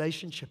in a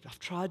relationship. I've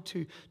tried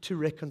to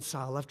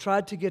reconcile. I've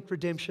tried to get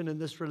redemption in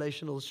this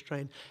relational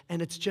strain,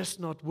 and it's just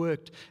not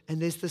worked.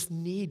 And there's this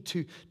need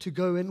to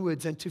go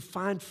inwards and to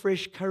find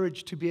fresh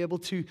courage to be able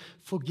to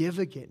forgive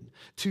again,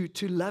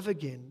 to love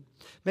again.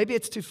 Maybe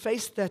it's to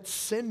face that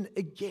sin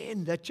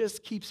again that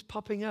just keeps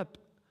popping up.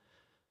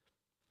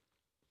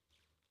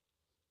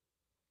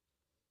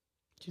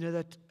 Do you know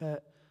that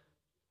you're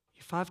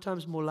 5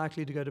 times more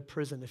likely to go to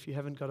prison if you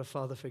haven't got a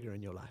father figure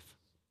in your life?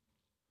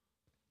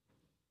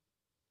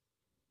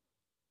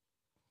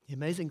 The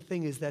amazing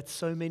thing is that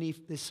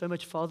there's so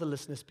much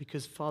fatherlessness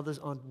because fathers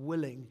aren't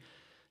willing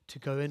to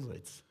go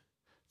inwards.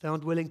 They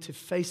aren't willing to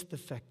face the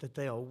fact that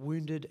they are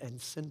wounded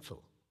and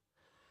sinful.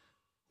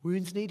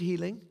 Wounds need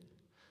healing.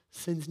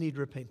 Sins need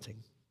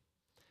repenting.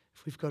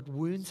 If we've got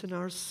wounds in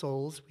our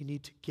souls, we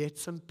need to get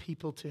some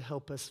people to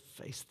help us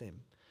face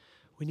them.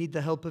 We need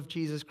the help of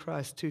Jesus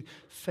Christ to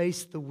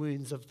face the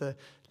wounds of the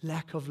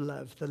lack of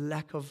love, the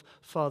lack of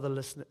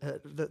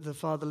the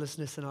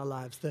fatherlessness in our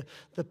lives,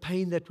 the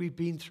pain that we've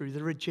been through,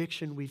 the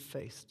rejection we've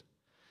faced.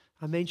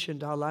 I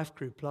mentioned our life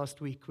group last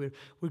week.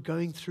 We're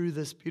going through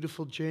this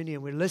beautiful journey,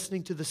 and we're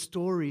listening to the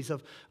stories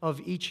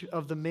of each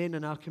of the men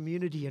in our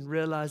community and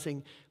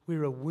realizing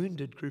we're a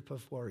wounded group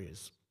of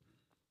warriors.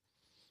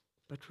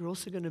 But we're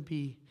also going to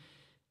be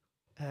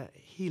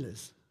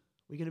healers.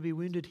 We're going to be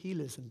wounded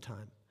healers in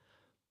time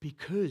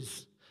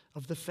because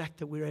of the fact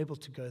that we're able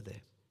to go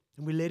there.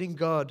 And we're letting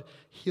God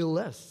heal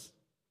us.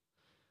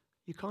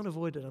 You can't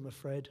avoid it, I'm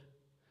afraid.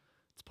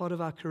 It's part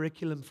of our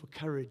curriculum for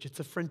courage. It's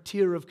a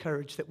frontier of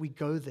courage that we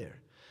go there.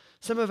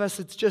 Some of us,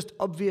 it's just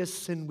obvious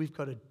sin we've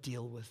got to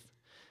deal with.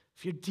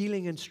 If you're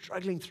dealing and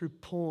struggling through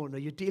porn, or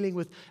you're dealing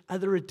with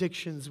other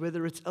addictions,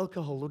 whether it's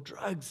alcohol or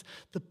drugs,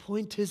 the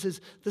point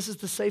is this is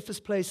the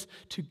safest place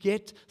to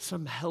get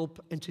some help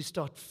and to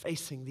start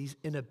facing these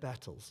inner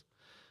battles.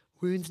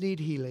 Wounds need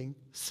healing,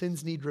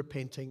 sins need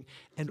repenting,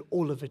 and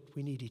all of it,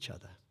 we need each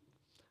other.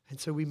 And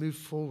so we move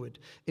forward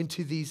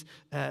into these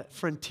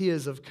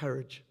frontiers of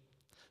courage.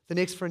 The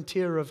next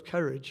frontier of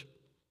courage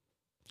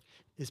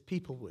is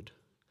peoplewood.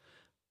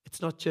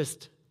 It's not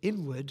just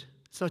inward,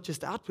 it's not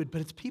just outward, but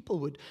it's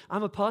peoplewood.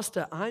 I'm a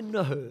pastor. I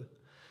know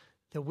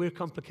that we're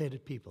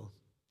complicated people.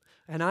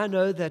 And I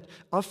know that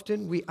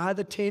often we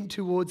either tend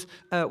towards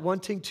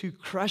wanting to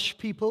crush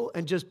people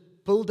and just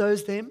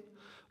bulldoze them,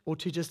 or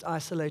to just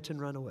isolate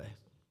and run away.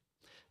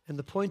 And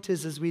the point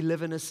is we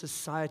live in a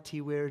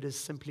society where it is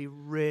simply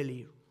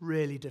really,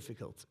 really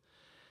difficult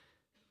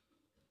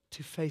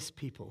to face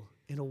people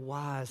in a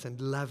wise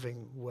and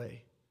loving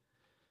way.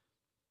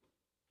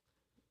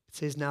 It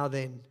says, now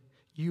then,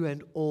 you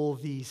and all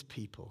these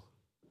people.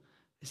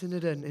 Isn't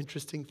it an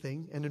interesting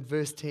thing? And in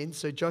verse 10,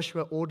 so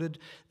Joshua ordered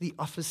the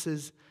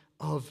officers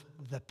of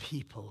the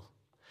people.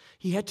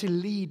 He had to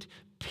lead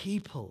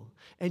people.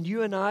 And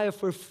you and I,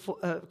 if we're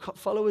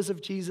followers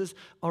of Jesus,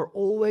 are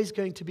always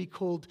going to be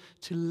called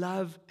to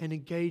love and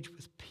engage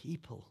with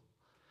people.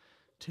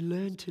 To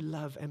learn to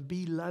love and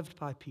be loved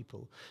by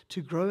people,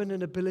 to grow in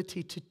an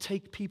ability to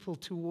take people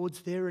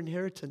towards their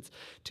inheritance,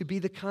 to be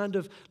the kind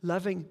of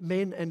loving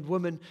men and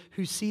women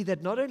who see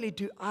that not only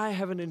do I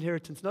have an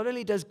inheritance, not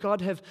only does God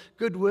have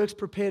good works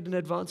prepared in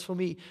advance for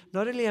me,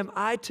 not only am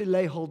I to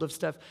lay hold of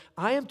stuff,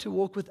 I am to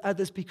walk with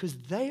others because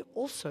they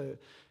also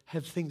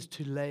have things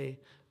to lay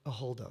a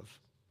hold of.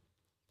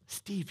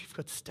 Steve, you've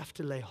got stuff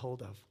to lay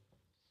hold of.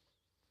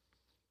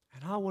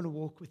 And I want to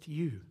walk with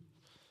you.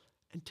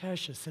 And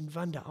Tertius and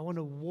Vanda, I want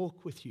to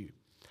walk with you.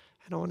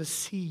 And I want to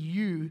see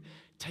you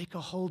take a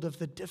hold of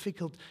the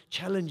difficult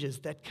challenges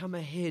that come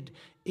ahead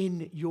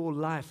in your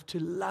life, to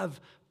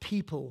love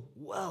people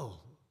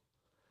well.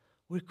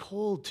 We're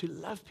called to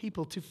love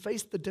people, to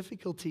face the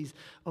difficulties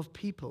of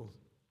people.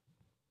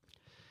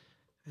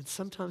 And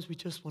sometimes we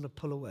just want to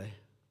pull away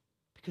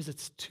because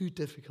it's too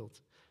difficult.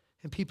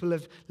 And people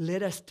have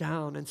let us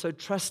down, and so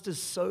trust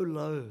is so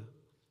low.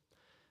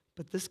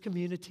 But this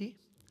community,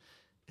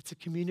 it's a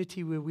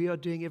community where we are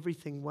doing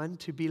everything, one,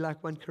 to be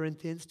like 1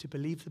 Corinthians, to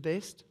believe the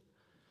best,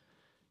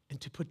 and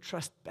to put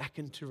trust back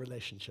into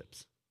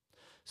relationships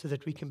so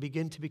that we can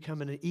begin to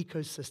become an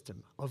ecosystem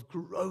of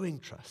growing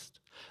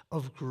trust,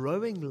 of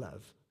growing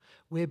love,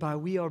 whereby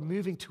we are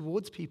moving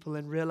towards people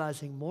and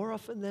realizing more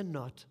often than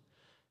not,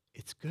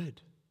 it's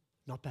good,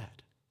 not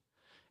bad.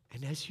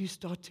 And as you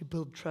start to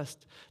build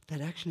trust, that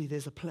actually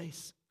there's a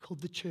place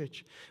called the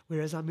church, where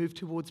as I move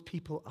towards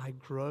people, I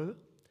grow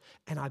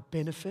and I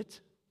benefit,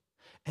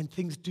 and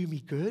things do me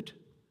good,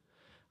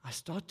 I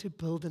start to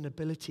build an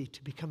ability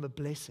to become a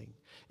blessing.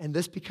 And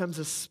this becomes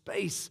a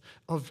space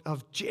of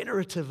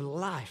generative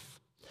life.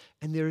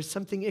 And there is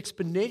something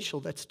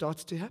exponential that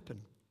starts to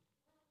happen.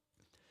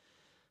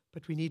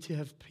 But we need to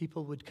have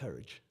people with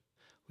courage.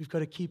 We've got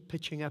to keep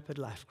pitching up at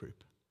Life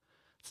Group.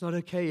 It's not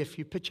okay if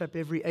you pitch up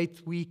every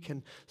 8th week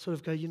and sort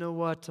of go, you know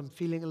what, I'm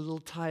feeling a little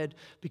tired,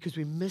 because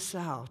we miss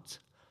out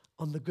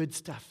on the good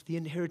stuff, the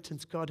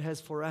inheritance God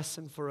has for us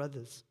and for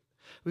others.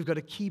 We've got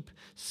to keep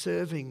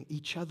serving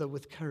each other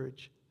with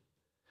courage.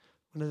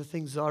 One of the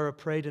things Zara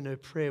prayed in her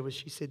prayer was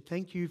she said,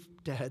 thank you,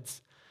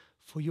 dads,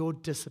 for your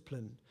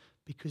discipline,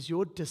 because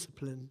your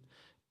discipline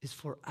is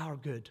for our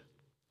good.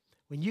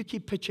 When you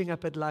keep pitching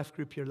up at Life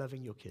Group, you're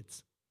loving your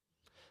kids.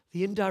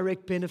 The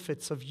indirect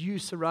benefits of you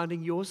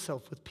surrounding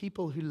yourself with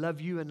people who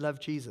love you and love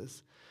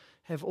Jesus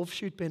have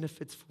offshoot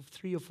benefits for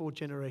 3 or 4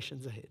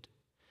 generations ahead.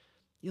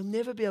 You'll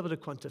never be able to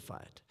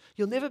quantify it.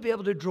 You'll never be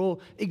able to draw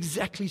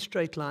exactly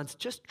straight lines.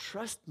 Just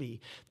trust me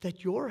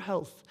that your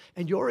health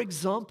and your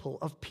example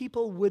of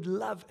people with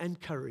love and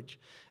courage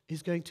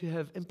is going to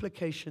have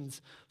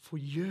implications for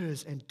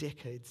years and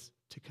decades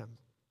to come.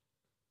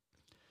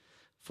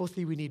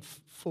 Fourthly, we need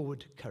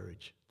forward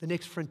courage. The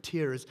next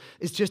frontier is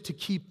just to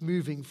keep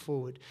moving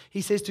forward. He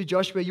says to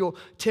Joshua, your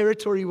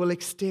territory will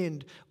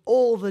extend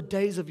all the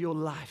days of your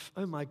life.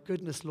 Oh my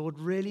goodness, Lord,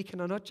 really? Can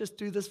I not just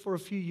do this for a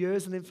few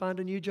years and then find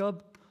a new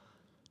job?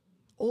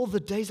 All the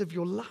days of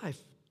your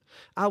life.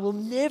 I will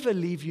never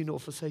leave you nor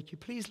forsake you.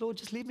 Please, Lord,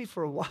 just leave me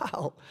for a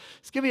while.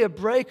 Just give me a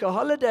break, a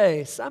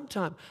holiday,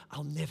 sometime.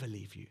 I'll never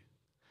leave you.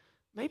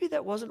 Maybe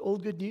that wasn't all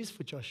good news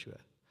for Joshua.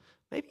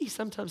 Maybe he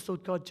sometimes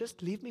thought, God,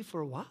 just leave me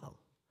for a while.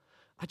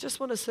 I just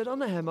want to sit on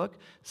the hammock,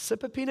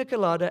 sip a pina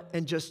colada,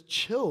 and just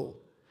chill.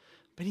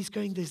 But he's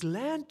going, there's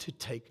land to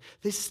take.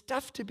 There's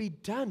stuff to be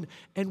done.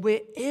 And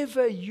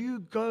wherever you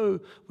go,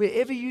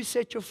 wherever you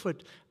set your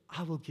foot,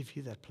 I will give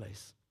you that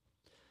place.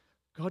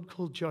 God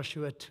called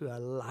Joshua to a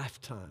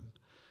lifetime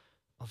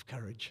of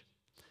courage,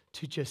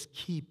 to just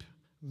keep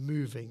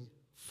moving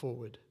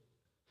forward.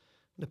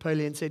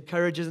 Napoleon said,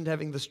 courage isn't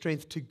having the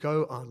strength to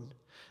go on.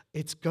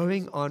 It's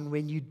going on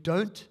when you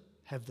don't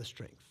have the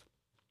strength.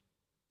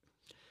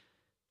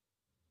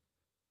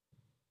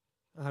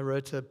 I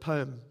wrote a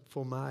poem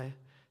for my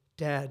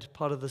dad.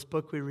 Part of this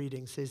book we're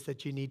reading says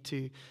that you need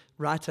to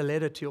write a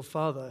letter to your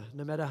father,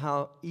 no matter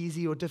how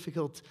easy or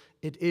difficult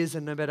it is,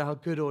 and no matter how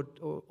good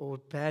or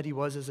bad he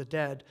was as a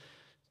dad.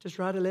 Just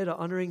write a letter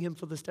honoring him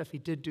for the stuff he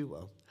did do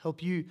well.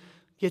 Help you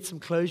get some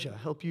closure.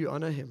 Help you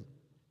honor him.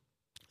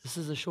 This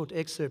is a short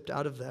excerpt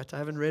out of that. I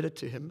haven't read it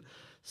to him,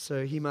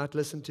 so he might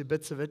listen to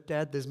bits of it.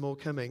 Dad, there's more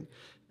coming.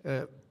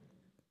 But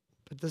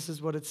this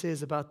is what it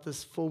says about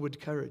this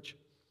forward courage.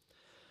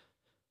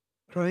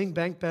 Growing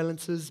bank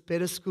balances,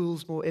 better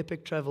schools, more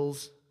epic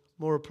travels,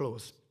 more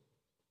applause.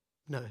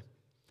 No.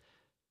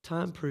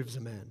 Time proves a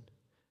man.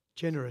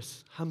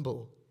 Generous,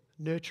 humble,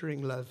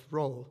 nurturing love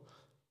roll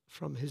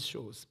from his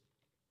shores.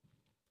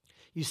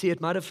 You see,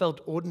 it might have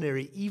felt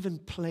ordinary, even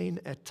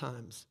plain at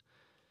times.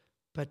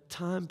 But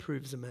time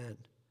proves a man.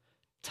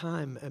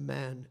 Time, a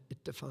man,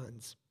 it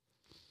defines.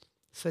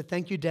 So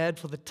thank you, Dad,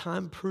 for the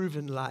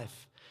time-proven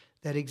life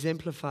that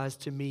exemplifies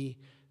to me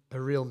a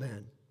real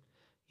man.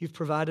 You've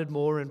provided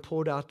more and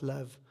poured out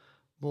love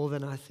more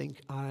than I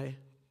think I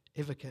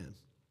ever can.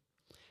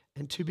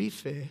 And to be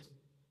fair,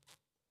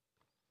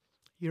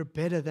 you're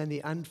better than the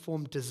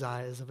unformed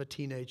desires of a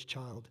teenage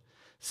child,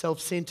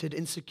 self-centered,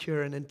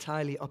 insecure, and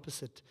entirely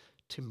opposite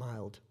to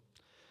mild.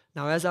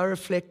 Now, as I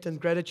reflect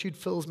and gratitude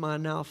fills the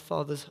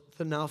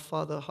now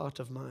Father heart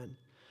of mine,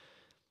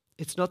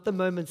 it's not the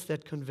moments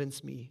that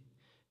convince me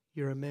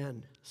you're a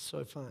man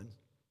so fine.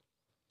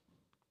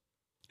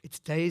 It's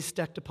days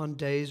stacked upon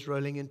days,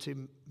 rolling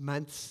into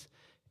months,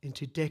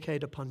 into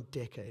decade upon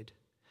decade,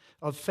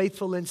 of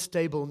faithful and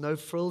stable, no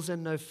frills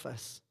and no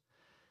fuss,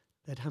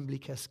 that humbly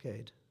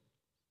cascade.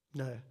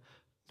 No,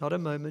 not a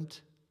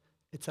moment,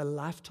 it's a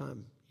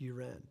lifetime you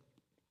ran.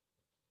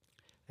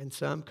 And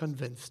so I'm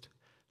convinced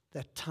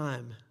that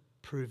time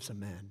proves a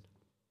man.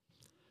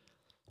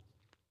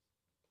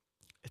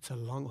 It's a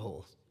long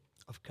haul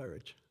of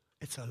courage.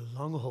 It's a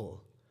long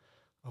haul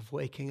of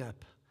waking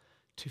up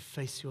to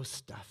face your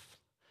stuff.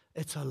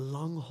 It's a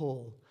long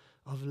haul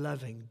of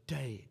loving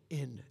day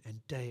in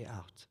and day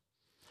out.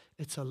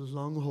 It's a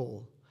long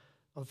haul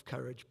of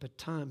courage, but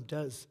time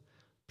does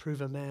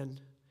prove a man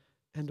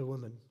and a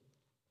woman.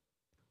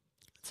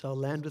 So I'll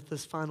land with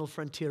this final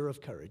frontier of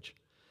courage,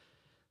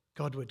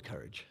 Godward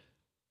courage.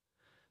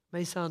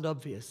 May sound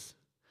obvious,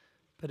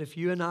 but if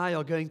you and I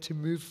are going to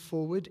move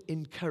forward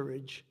in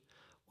courage,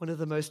 one of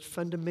the most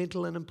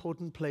fundamental and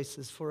important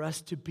places for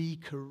us to be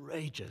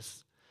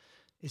courageous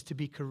is to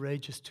be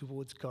courageous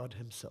towards God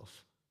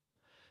himself.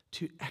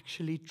 To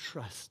actually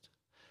trust,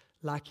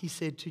 like he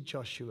said to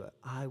Joshua,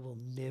 I will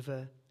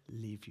never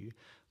leave you.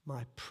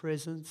 My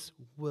presence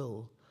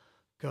will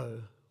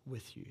go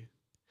with you.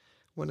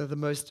 One of the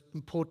most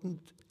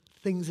important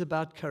things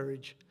about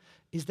courage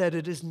is that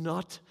it is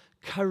not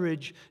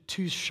courage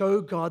to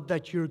show God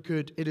that you're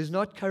good. It is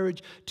not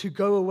courage to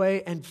go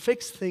away and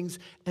fix things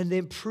and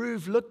then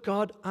prove, look,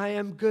 God, I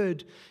am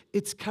good.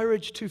 It's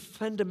courage to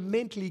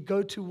fundamentally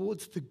go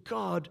towards the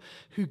God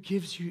who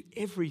gives you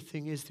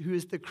everything, who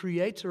is the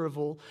creator of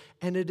all,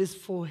 and it is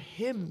for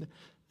him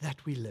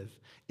that we live.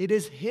 It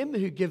is him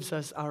who gives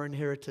us our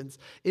inheritance.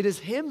 It is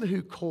him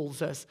who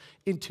calls us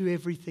into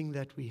everything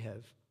that we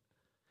have.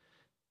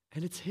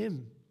 And it's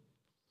him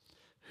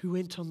who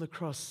went on the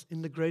cross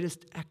in the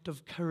greatest act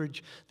of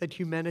courage that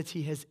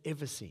humanity has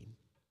ever seen.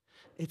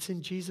 It's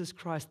in Jesus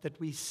Christ that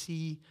we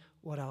see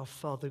what our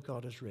Father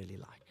God is really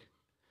like.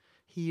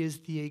 He is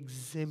the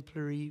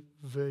exemplary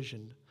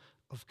version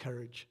of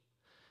courage.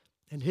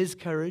 And his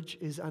courage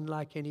is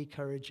unlike any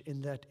courage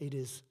in that it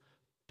is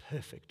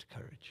perfect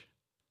courage.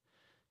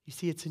 You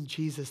see, it's in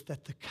Jesus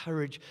that the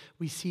courage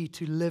we see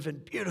to live in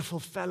beautiful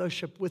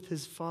fellowship with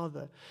his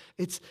Father.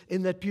 It's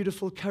in that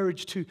beautiful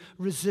courage to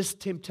resist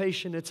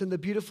temptation. It's in the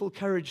beautiful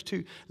courage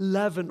to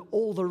love in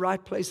all the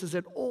right places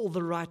at all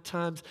the right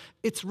times.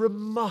 It's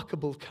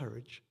remarkable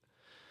courage.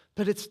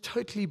 But it's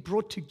totally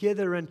brought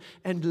together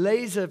and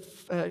laser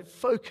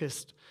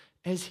focused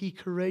as he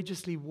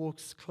courageously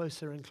walks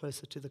closer and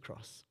closer to the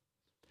cross.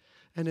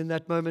 And in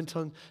that moment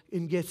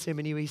in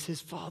Gethsemane, he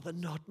says, Father,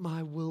 not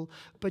my will,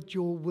 but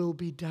your will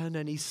be done.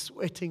 And he's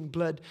sweating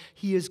blood.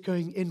 He is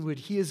going inward.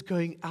 He is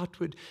going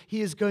outward.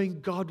 He is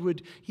going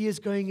Godward. He is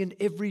going in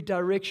every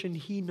direction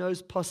he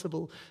knows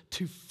possible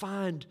to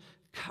find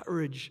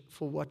courage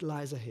for what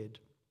lies ahead.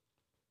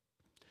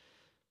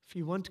 If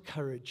you want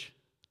courage,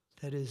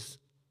 that is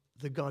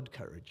the God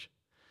courage,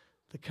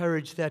 the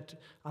courage that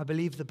I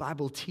believe the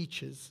Bible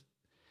teaches,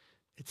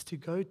 it's to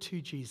go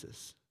to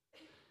Jesus.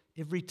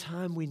 Every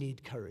time we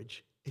need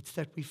courage, it's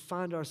that we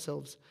find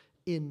ourselves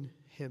in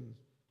Him.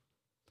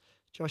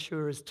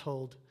 Joshua is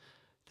told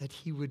that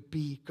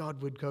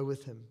God would go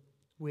with him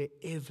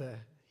wherever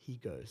he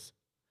goes.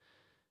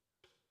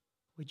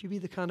 Would you be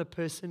the kind of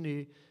person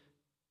who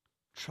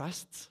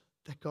trusts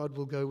that God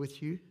will go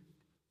with you?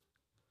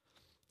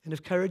 And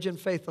if courage and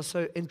faith are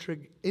so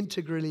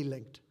integrally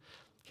linked,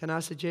 can I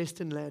suggest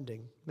in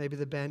landing, maybe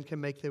the band can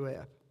make their way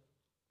up,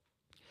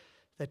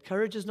 that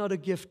courage is not a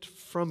gift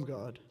from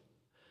God,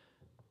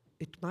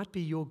 it might be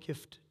your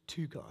gift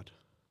to God.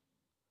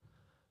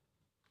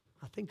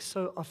 I think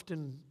so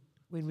often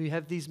when we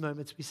have these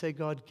moments, we say,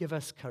 God, give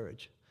us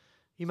courage.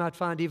 You might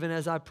find even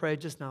as I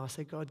prayed just now, I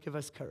say, God, give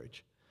us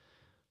courage.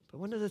 But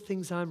one of the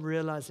things I'm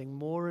realizing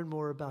more and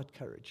more about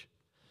courage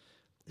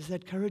is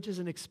that courage is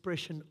an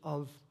expression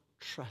of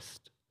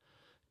trust.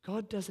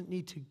 God doesn't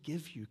need to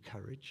give you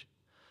courage.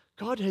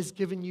 God has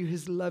given you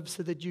His love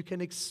so that you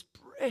can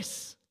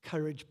express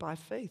courage by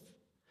faith.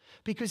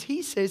 Because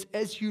He says,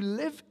 as you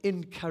live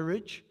in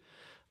courage,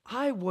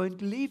 I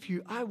won't leave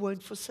you. I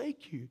won't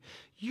forsake you.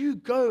 You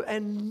go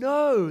and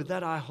know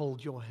that I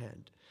hold your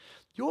hand.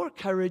 Your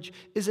courage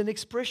is an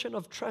expression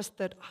of trust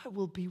that I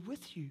will be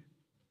with you.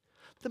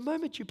 The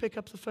moment you pick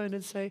up the phone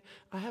and say,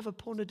 I have a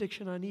porn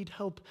addiction, I need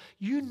help,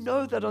 you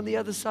know that on the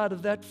other side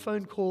of that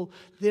phone call,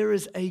 there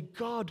is a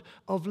God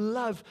of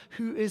love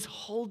who is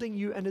holding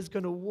you and is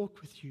going to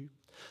walk with you.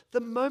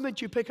 The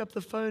moment you pick up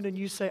the phone and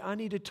you say, I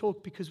need to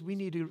talk because we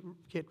need to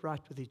get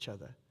right with each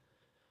other,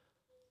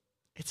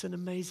 it's an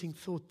amazing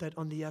thought that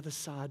on the other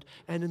side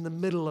and in the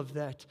middle of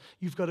that,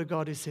 you've got a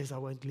God who says, I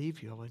won't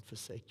leave you, I won't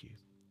forsake you.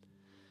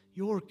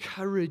 Your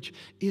courage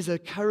is a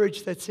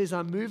courage that says,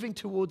 I'm moving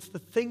towards the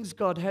things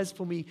God has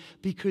for me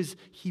because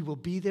He will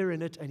be there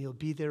in it and He'll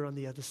be there on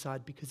the other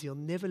side because He'll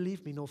never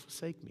leave me nor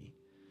forsake me.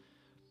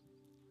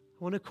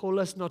 I want to call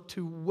us not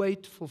to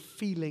wait for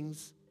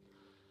feelings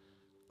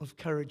of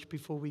courage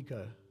before we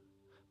go,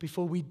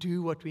 before we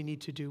do what we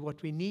need to do.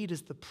 What we need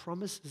is the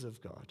promises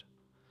of God.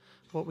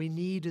 What we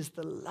need is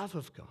the love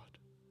of God.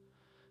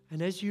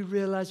 And as you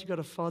realize you've got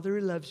a Father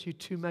who loves you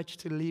too much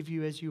to leave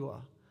you as you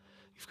are,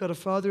 you've got a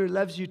Father who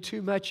loves you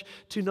too much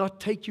to not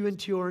take you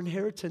into your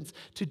inheritance,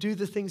 to do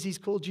the things He's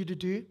called you to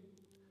do,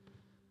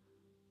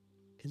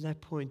 in that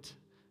point,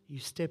 you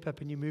step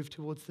up and you move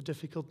towards the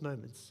difficult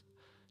moments,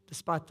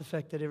 despite the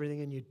fact that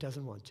everything in you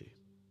doesn't want to.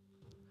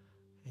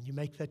 And you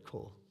make that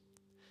call,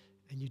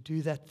 and you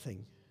do that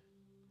thing,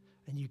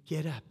 and you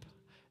get up,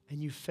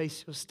 and you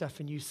face your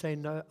stuff, and you say,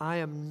 no, I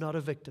am not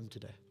a victim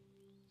today.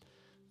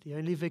 The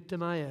only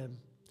victim I am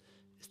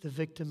is the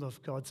victim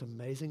of God's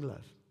amazing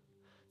love,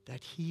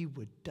 that He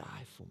would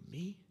die for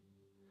me,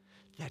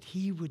 that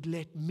He would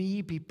let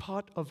me be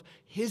part of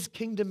His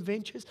kingdom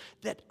ventures,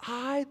 that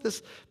I,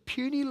 this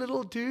puny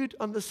little dude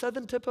on the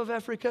southern tip of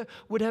Africa,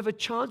 would have a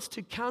chance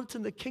to count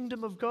in the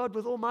kingdom of God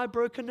with all my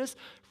brokenness.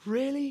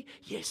 Really?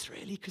 Yes,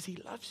 really, because He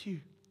loves you.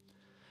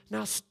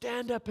 Now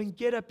stand up and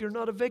get up. You're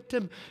not a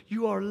victim.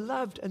 You are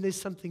loved, and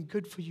there's something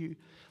good for you.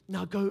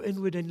 Now go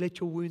inward and let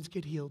your wounds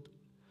get healed.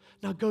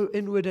 Now go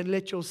inward and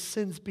let your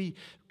sins be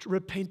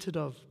repented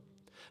of.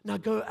 Now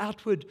go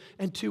outward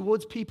and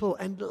towards people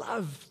and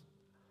love,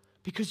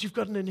 because you've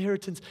got an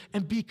inheritance,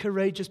 and be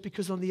courageous,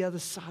 because on the other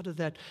side of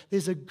that,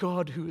 there's a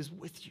God who is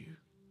with you,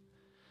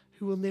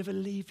 who will never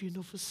leave you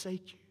nor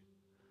forsake you.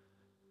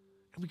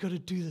 And we've got to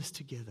do this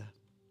together.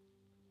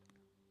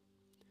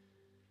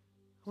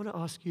 I want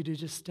to ask you to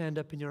just stand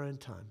up in your own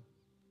time.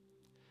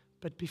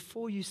 But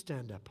before you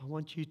stand up, I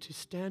want you to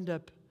stand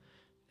up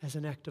as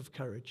an act of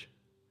courage.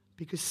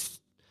 Because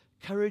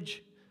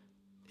courage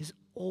is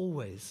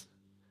always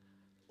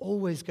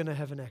going to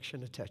have an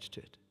action attached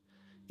to it.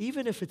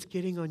 Even if it's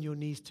getting on your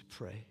knees to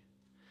pray,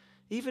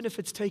 even if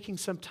it's taking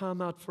some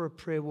time out for a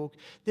prayer walk,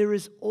 there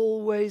is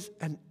always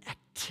an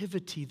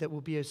activity that will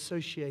be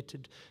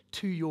associated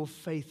to your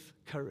faith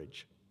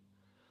courage.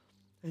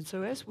 And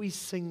so as we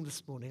sing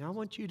this morning, I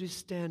want you to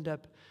stand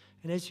up.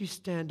 And as you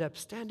stand up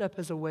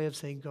as a way of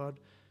saying, God,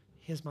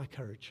 here's my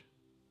courage.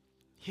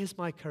 Here's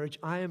my courage.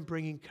 I am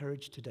bringing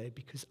courage today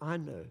because I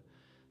know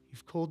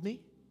you've called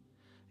me.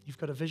 You've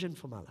got a vision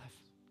for my life.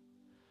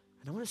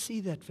 And I want to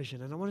see that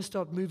vision. And I want to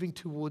start moving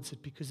towards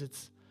it because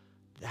it's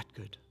that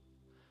good.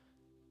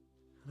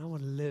 And I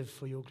want to live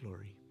for your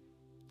glory.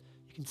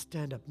 You can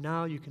stand up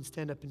now. You can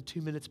stand up in 2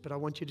 minutes. But I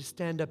want you to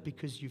stand up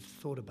because you've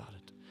thought about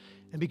it.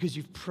 And because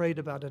you've prayed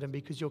about it, and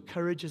because your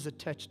courage is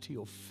attached to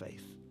your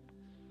faith.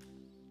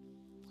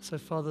 So,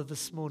 Father,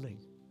 this morning,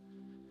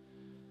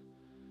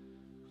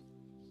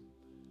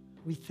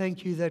 we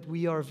thank you that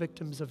we are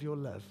victims of your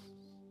love,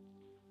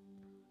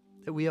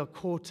 that we are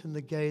caught in the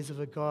gaze of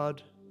a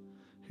God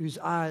whose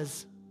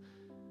eyes,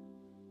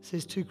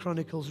 says 2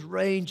 Chronicles,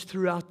 range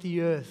throughout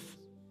the earth,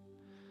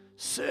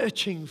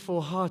 searching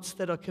for hearts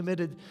that are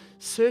committed,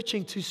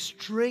 searching to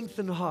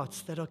strengthen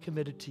hearts that are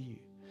committed to you.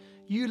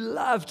 You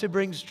love to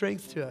bring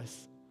strength to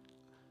us.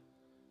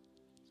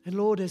 And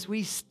Lord, as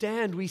we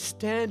stand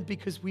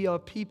because we are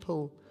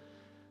people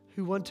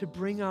who want to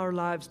bring our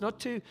lives, not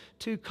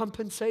to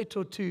compensate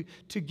or to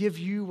give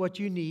you what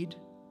you need,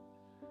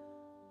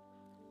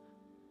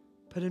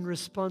 but in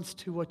response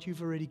to what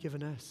you've already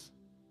given us.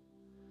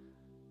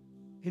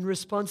 In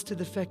response to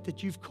the fact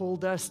that you've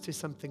called us to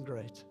something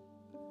great.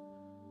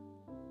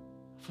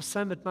 For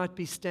some, it might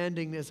be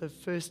standing as a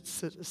first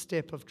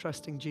step of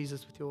trusting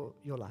Jesus with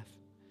your life.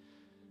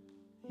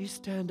 You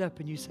stand up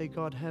and you say,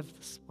 God, have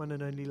this one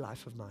and only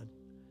life of mine.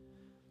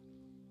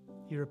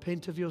 You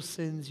repent of your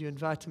sins. You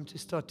invite Him to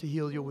start to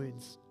heal your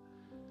wounds.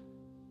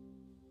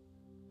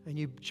 And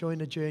you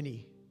join a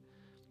journey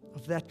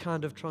of that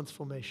kind of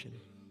transformation.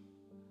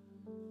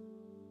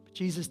 But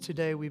Jesus,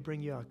 today we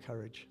bring you our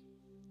courage.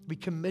 We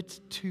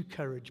commit to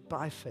courage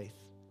by faith.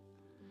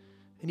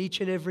 And each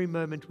and every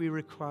moment we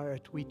require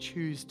it, we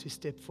choose to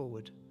step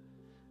forward,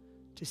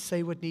 to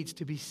say what needs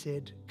to be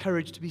said,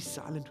 courage to be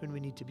silent when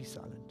we need to be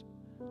silent.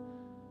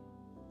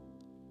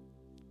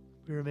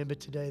 We remember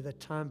today that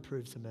time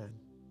proves a man.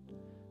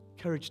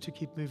 Courage to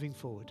keep moving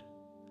forward,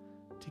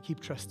 to keep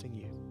trusting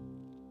you.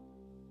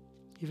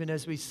 Even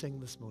as we sing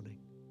this morning,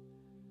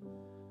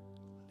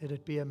 let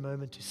it be a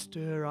moment to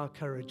stir our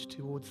courage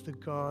towards the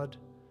God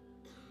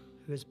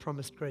who has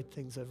promised great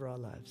things over our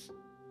lives,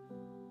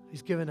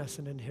 who's given us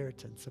an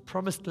inheritance, a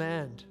promised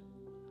land,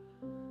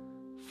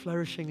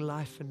 flourishing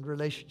life and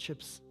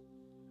relationships,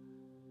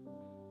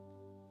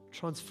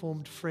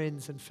 transformed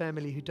friends and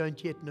family who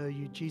don't yet know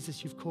you.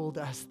 Jesus, you've called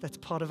us. That's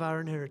part of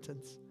our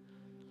inheritance.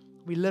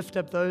 We lift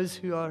up those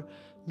who are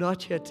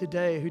not here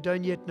today, who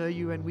don't yet know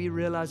you, and we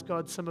realize,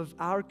 God, some of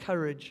our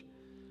courage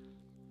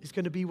is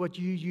going to be what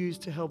you use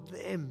to help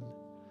them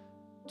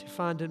to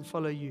find and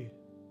follow you.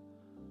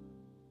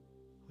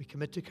 We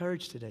commit to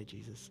courage today,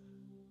 Jesus.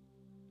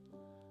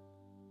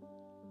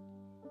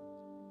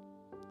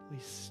 We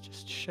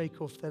just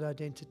shake off that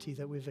identity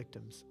that we're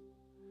victims.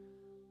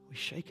 We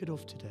shake it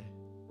off today.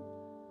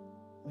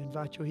 We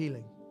invite your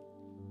healing.